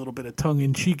Aggrolids. A little bit of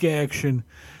tongue-in-cheek action,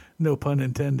 no pun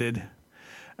intended.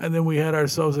 And then we had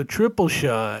ourselves a triple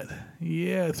shot.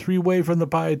 Yeah, three-way from the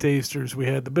Pie Tasters. We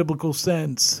had the Biblical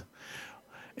Sense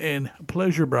and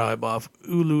Pleasure Bribe off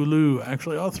Ululu.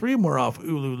 Actually, all three of them were off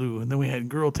Ululu. And then we had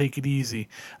Girl Take It Easy.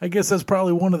 I guess that's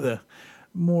probably one of the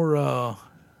more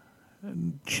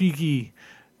cheeky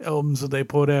albums that they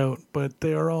put out, but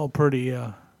they are all pretty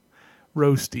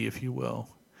roasty, if you will.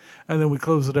 And then we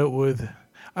close it out with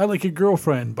I Like Your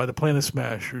Girlfriend by the Planet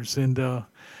Smashers. And I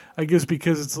guess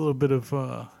because it's a little bit of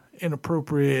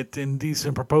inappropriate,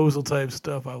 indecent proposal type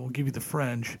stuff, I will give you the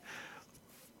French.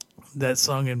 That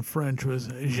song in French was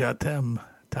Je t'aime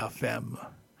ta femme.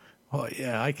 Oh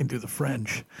yeah, I can do the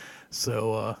French.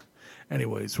 So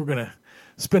anyways, we're going to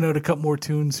spin out a couple more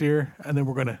tunes here, and then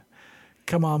we're going to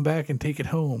come on back and take it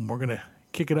home. We're going to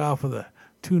kick it off with a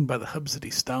tune by the Hub City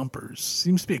Stompers.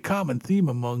 Seems to be a common theme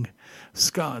among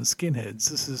ska and skinheads.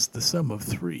 This is The Sum of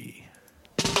Three.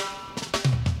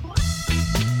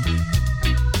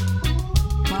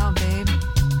 Wow, babe.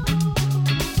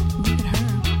 Look at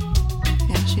her.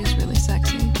 Yeah, she's really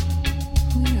sexy. I'm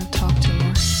gonna go talk to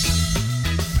her.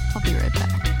 I'll be right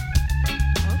back.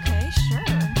 Okay, sure.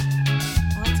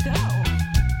 Let's go.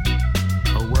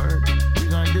 A word, we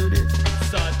gonna do this.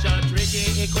 Such a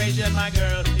tricky equation, my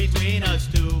girl, between us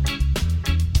two.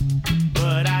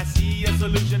 But I see a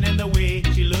solution in the way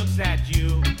she looks at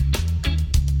you.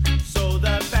 So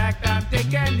the fact I'm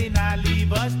taken did not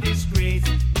leave us disgrace.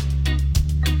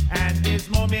 And this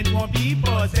moment won't be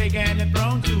forsaken and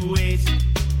thrown to waste.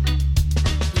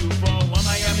 2 for 1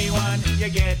 Miami 1, you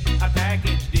get a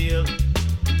package deal.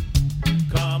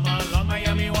 Come along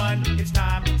Miami 1, it's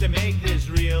time to make this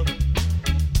real.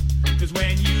 Cause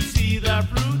when you see the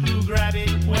fruit, you grab it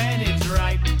when it's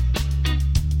ripe.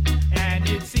 And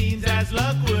it seems as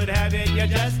luck would have it, you're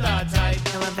just a type.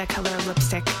 I love that color of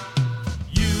lipstick.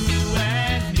 You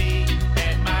and me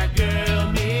and my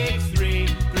girl makes 3.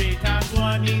 3 times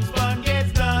 1 means fun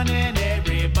gets done and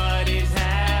everybody's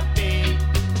happy.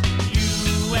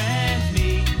 You and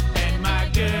me and my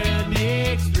girl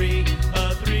makes 3.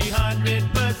 A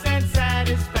 300%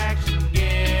 satisfaction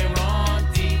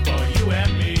guarantee for you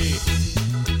and me.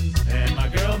 And my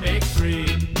girl makes 3.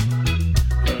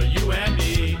 For you and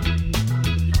me.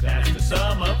 That's the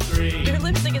sum of 3. Your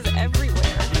lipstick is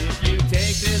everywhere. If you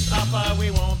take this offer,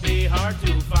 we won't be hard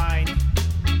to find.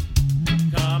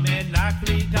 Come and knock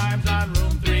 3 times on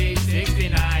room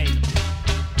 369.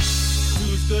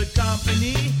 2's good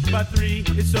company, but 3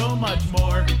 is so much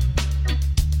more.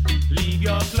 Leave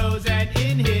your clothes and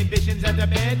inhibitions at the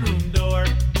bedroom door.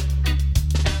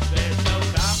 There's no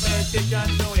competition,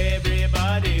 so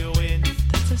everybody wins.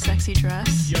 That's a sexy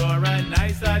dress. You're a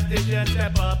nice addition,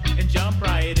 step up and jump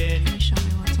right in. Can you show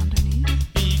me what's underneath?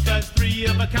 Because 3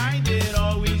 of a kind, it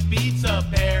always beats a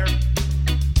pair.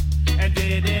 And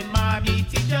didn't mommy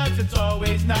teach us it's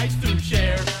always nice to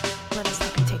share? Let us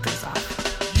look and take this off.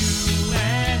 You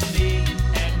and me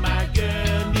and my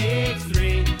girl makes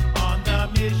 3 on the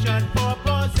mission for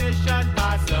position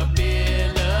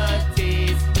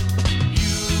possibilities.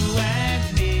 You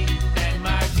and me and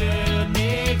my girl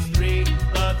makes 3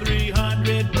 a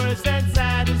 300%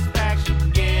 satisfaction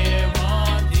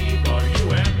guarantee for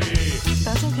you and me.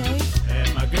 That's okay.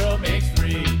 And my girl makes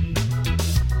 3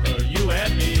 for you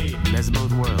and me. That's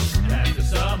both worlds. That's the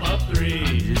sum of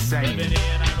 3. Just saying. Living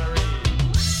in Ivory.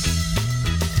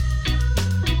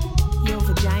 Your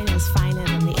vagina's finer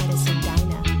than the Edison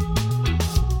diner.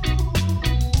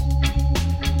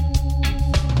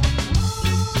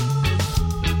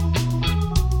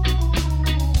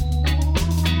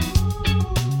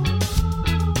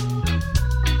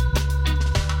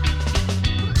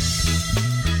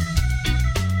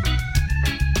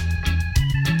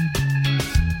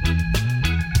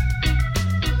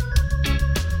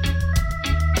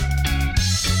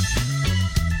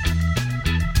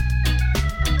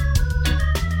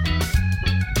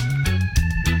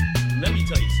 Let me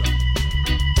tell you something.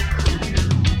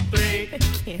 3, I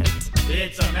can't.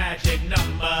 it's a magic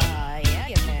number. Yeah,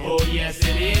 you Yes,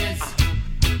 it is.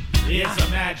 It's a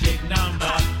magic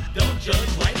number. Don't judge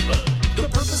right book. The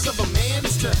purpose of a man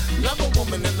is to love a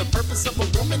woman, and the purpose of a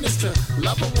woman is to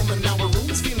love a woman. Now our room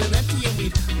is feeling empty, and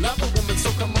we love a woman. So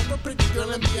come over, pretty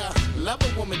girl, and be a love a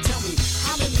woman. Tell me,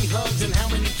 how many hugs and how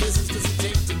many kisses does it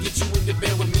take to get you into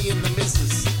bed with me and the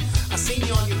missus? I seen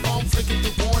you on your phone flicking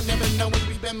through porn, never knowing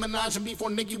we been menaging before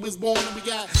Nikki was born. And we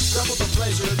got double the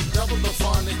pleasure, double the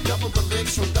fun, and double the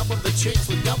licks from double the chicks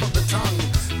with double the tongue,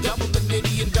 double the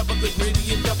nitty and double the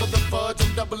gritty and double the fudge.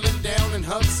 I'm doubling down in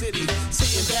Hub City,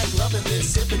 sitting back loving this,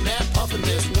 sipping that, puffing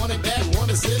this, one it back, one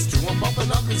assist, two I'm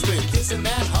bumping others with, kissing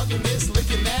that, hugging this,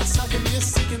 licking that, sucking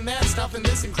this, sicking that, stuffing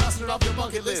this, and crossing it off your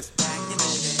bucket list.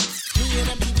 Me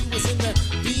and MTV was in the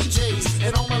BJs,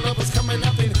 and all my love was coming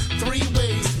up in 3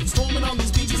 ways. Storming on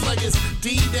these beaches like it's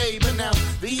D-Day, but now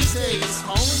these days,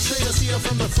 only trade I see her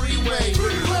from the freeway.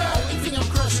 Only thing I'm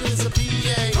crushing is a PA.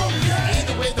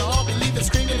 Either way, they all believe it,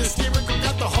 screaming hysterical,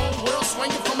 got the whole world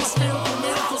swinging from a spiritual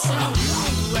miracle sound.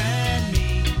 You and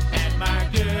me and my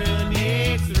girl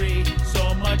next 3.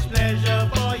 So much pleasure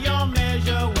for your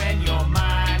measure when your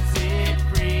mind set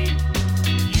free.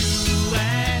 You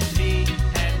and me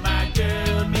and my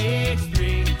girl next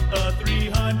 3. A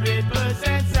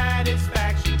 300%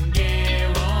 satisfaction.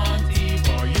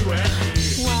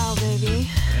 Wow, baby.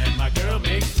 And my girl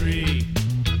makes 3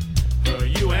 for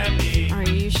you and me. Are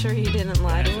you sure you didn't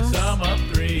lie to us? Sum up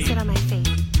 3. Sit on my face.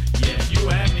 Yeah, you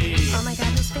and me. Oh my god,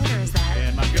 whose finger is that?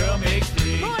 And my girl makes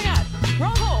 3 Oh my god,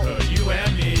 wrong hole. for you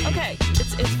and me. Okay,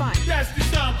 it's fine. That's the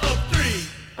sum of 3.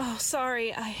 Oh,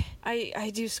 sorry.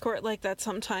 I do squirt like that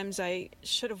sometimes. I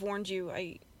should have warned you.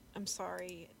 I'm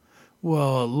sorry.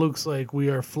 Well, it looks like we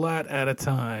are flat out of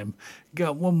time.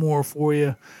 Got one more for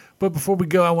you. But before we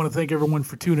go, I want to thank everyone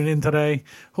for tuning in today.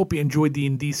 Hope you enjoyed the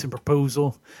Indecent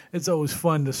Proposal. It's always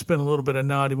fun to spin a little bit of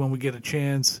naughty when we get a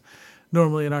chance.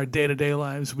 Normally in our day-to-day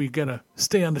lives, we've got to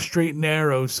stay on the straight and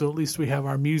narrow, so at least we have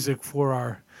our music for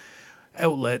our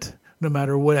outlet, no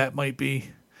matter what that might be,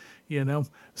 you know.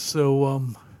 So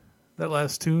that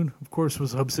last tune, of course,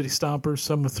 was Hub City Stompers,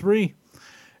 Summer 3.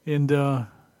 And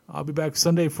I'll be back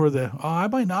Sunday for the... Oh, I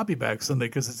might not be back Sunday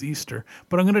because it's Easter,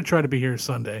 but I'm going to try to be here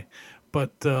Sunday.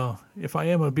 But if I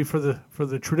am, it'll be for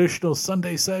the traditional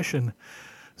Sunday session.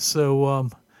 So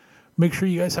make sure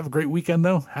you guys have a great weekend,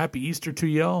 though. Happy Easter to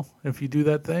y'all if you do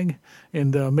that thing.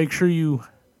 And make sure you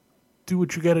do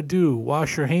what you got to do.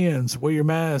 Wash your hands, wear your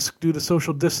mask, do the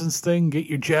social distance thing, get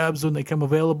your jabs when they come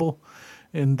available.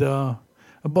 And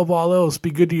above all else,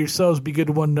 be good to yourselves, be good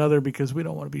to one another, because we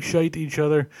don't want to be shite to each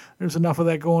other. There's enough of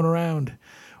that going around.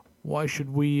 Why should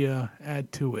we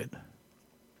add to it?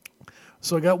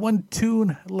 So I got one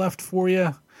tune left for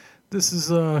you. This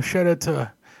is a shout out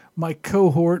to my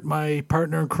cohort, my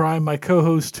partner in crime, my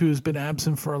co-host who has been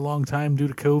absent for a long time due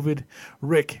to COVID,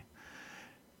 Rick.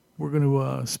 We're going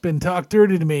to spin Talk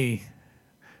Dirty to Me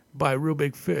by Real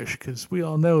Big Fish, because we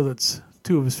all know that's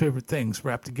 2 of his favorite things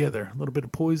wrapped together. A little bit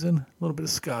of Poison, a little bit of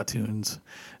ska tunes.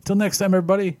 Until next time,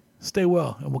 everybody, stay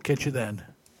well, and we'll catch you then.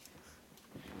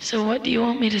 So what do you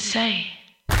want me to say?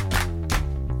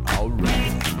 All right.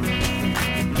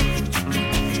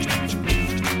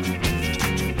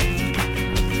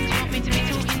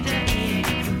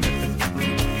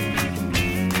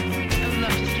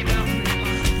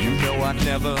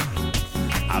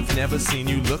 I've never seen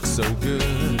you look so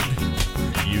good.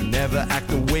 You never act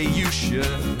the way you should,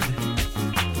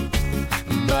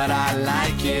 but I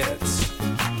like it,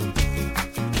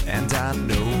 and I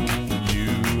know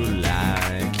you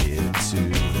like it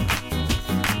too.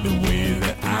 The way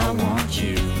that I want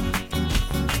you,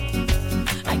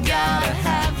 I gotta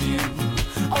have you.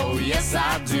 Oh yes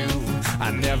I do.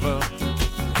 I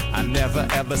never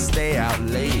ever stay out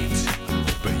late,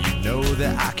 but you know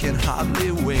that I can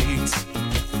hardly wait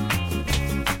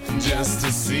just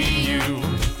to see you.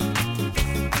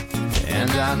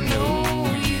 And I know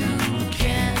you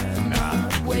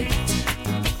cannot wait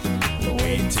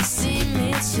to see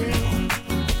me too.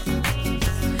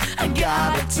 I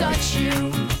gotta touch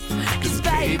you, 'cause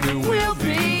baby we'll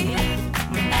be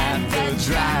at the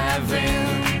drive-in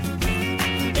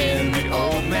in the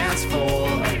old man's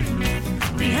Ford,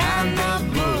 behind the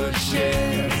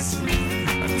bushes,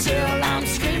 until I'm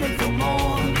screaming for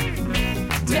more.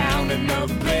 Down in the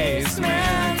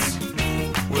basement,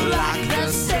 we'll lock the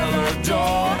cellar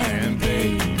door, and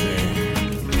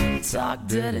baby, talk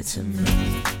dirty to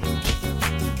me.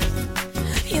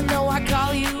 You know I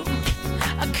call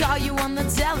you on the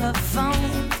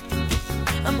telephone.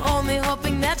 I'm only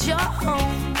hoping that you're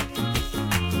home,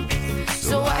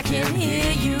 so I can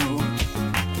hear you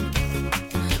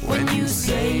when you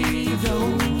say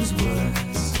those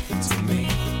words to me,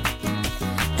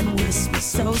 and whisper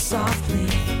softly.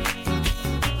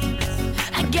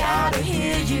 I gotta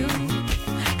hear you,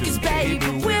 'cause baby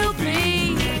we'll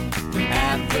be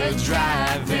at the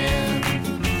drive-in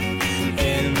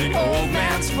in the old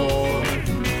man's Ford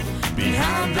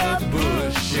behind the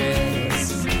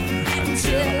bushes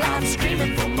until I'm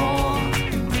screaming for more.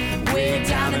 Way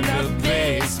down in the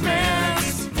basement,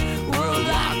 we'll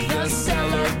lock the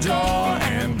cellar door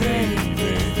and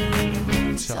baby,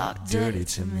 talk dirty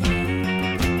to me.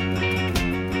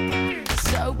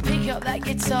 So pick up that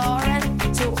guitar and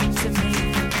talk to me.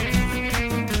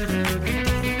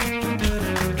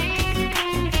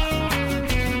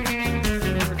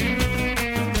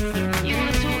 You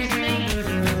wanna talk to me?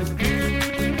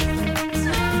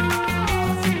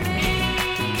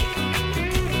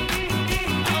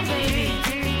 Oh baby,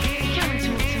 come and talk to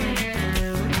me.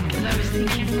 'Cause I was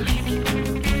thinking,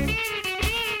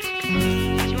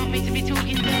 do you want me to be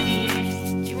talking dirty?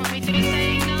 Do you want me to be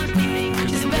saying nasty things?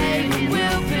 'Cause baby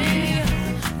we'll be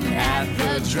at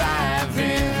the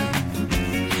drive-in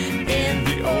in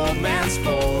the old man's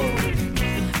Ford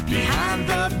behind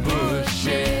the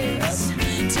bushes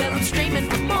till I'm screaming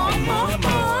for more, more,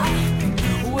 more.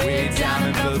 Way down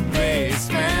in the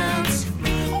basement,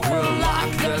 we'll lock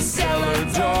the cellar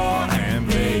door and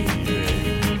baby,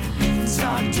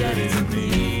 talk dirty to me,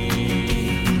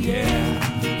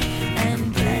 yeah. And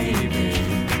baby,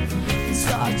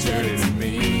 talk dirty to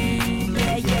me,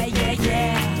 yeah, yeah, yeah,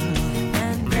 yeah.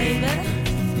 And baby,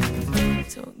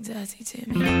 talk dirty to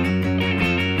me.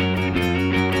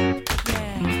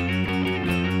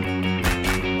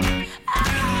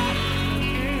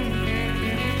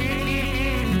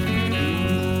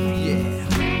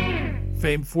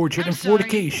 Fame, fortune, and sorry,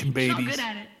 fornication, you're not babies. good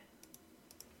at it.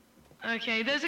 Okay, there's a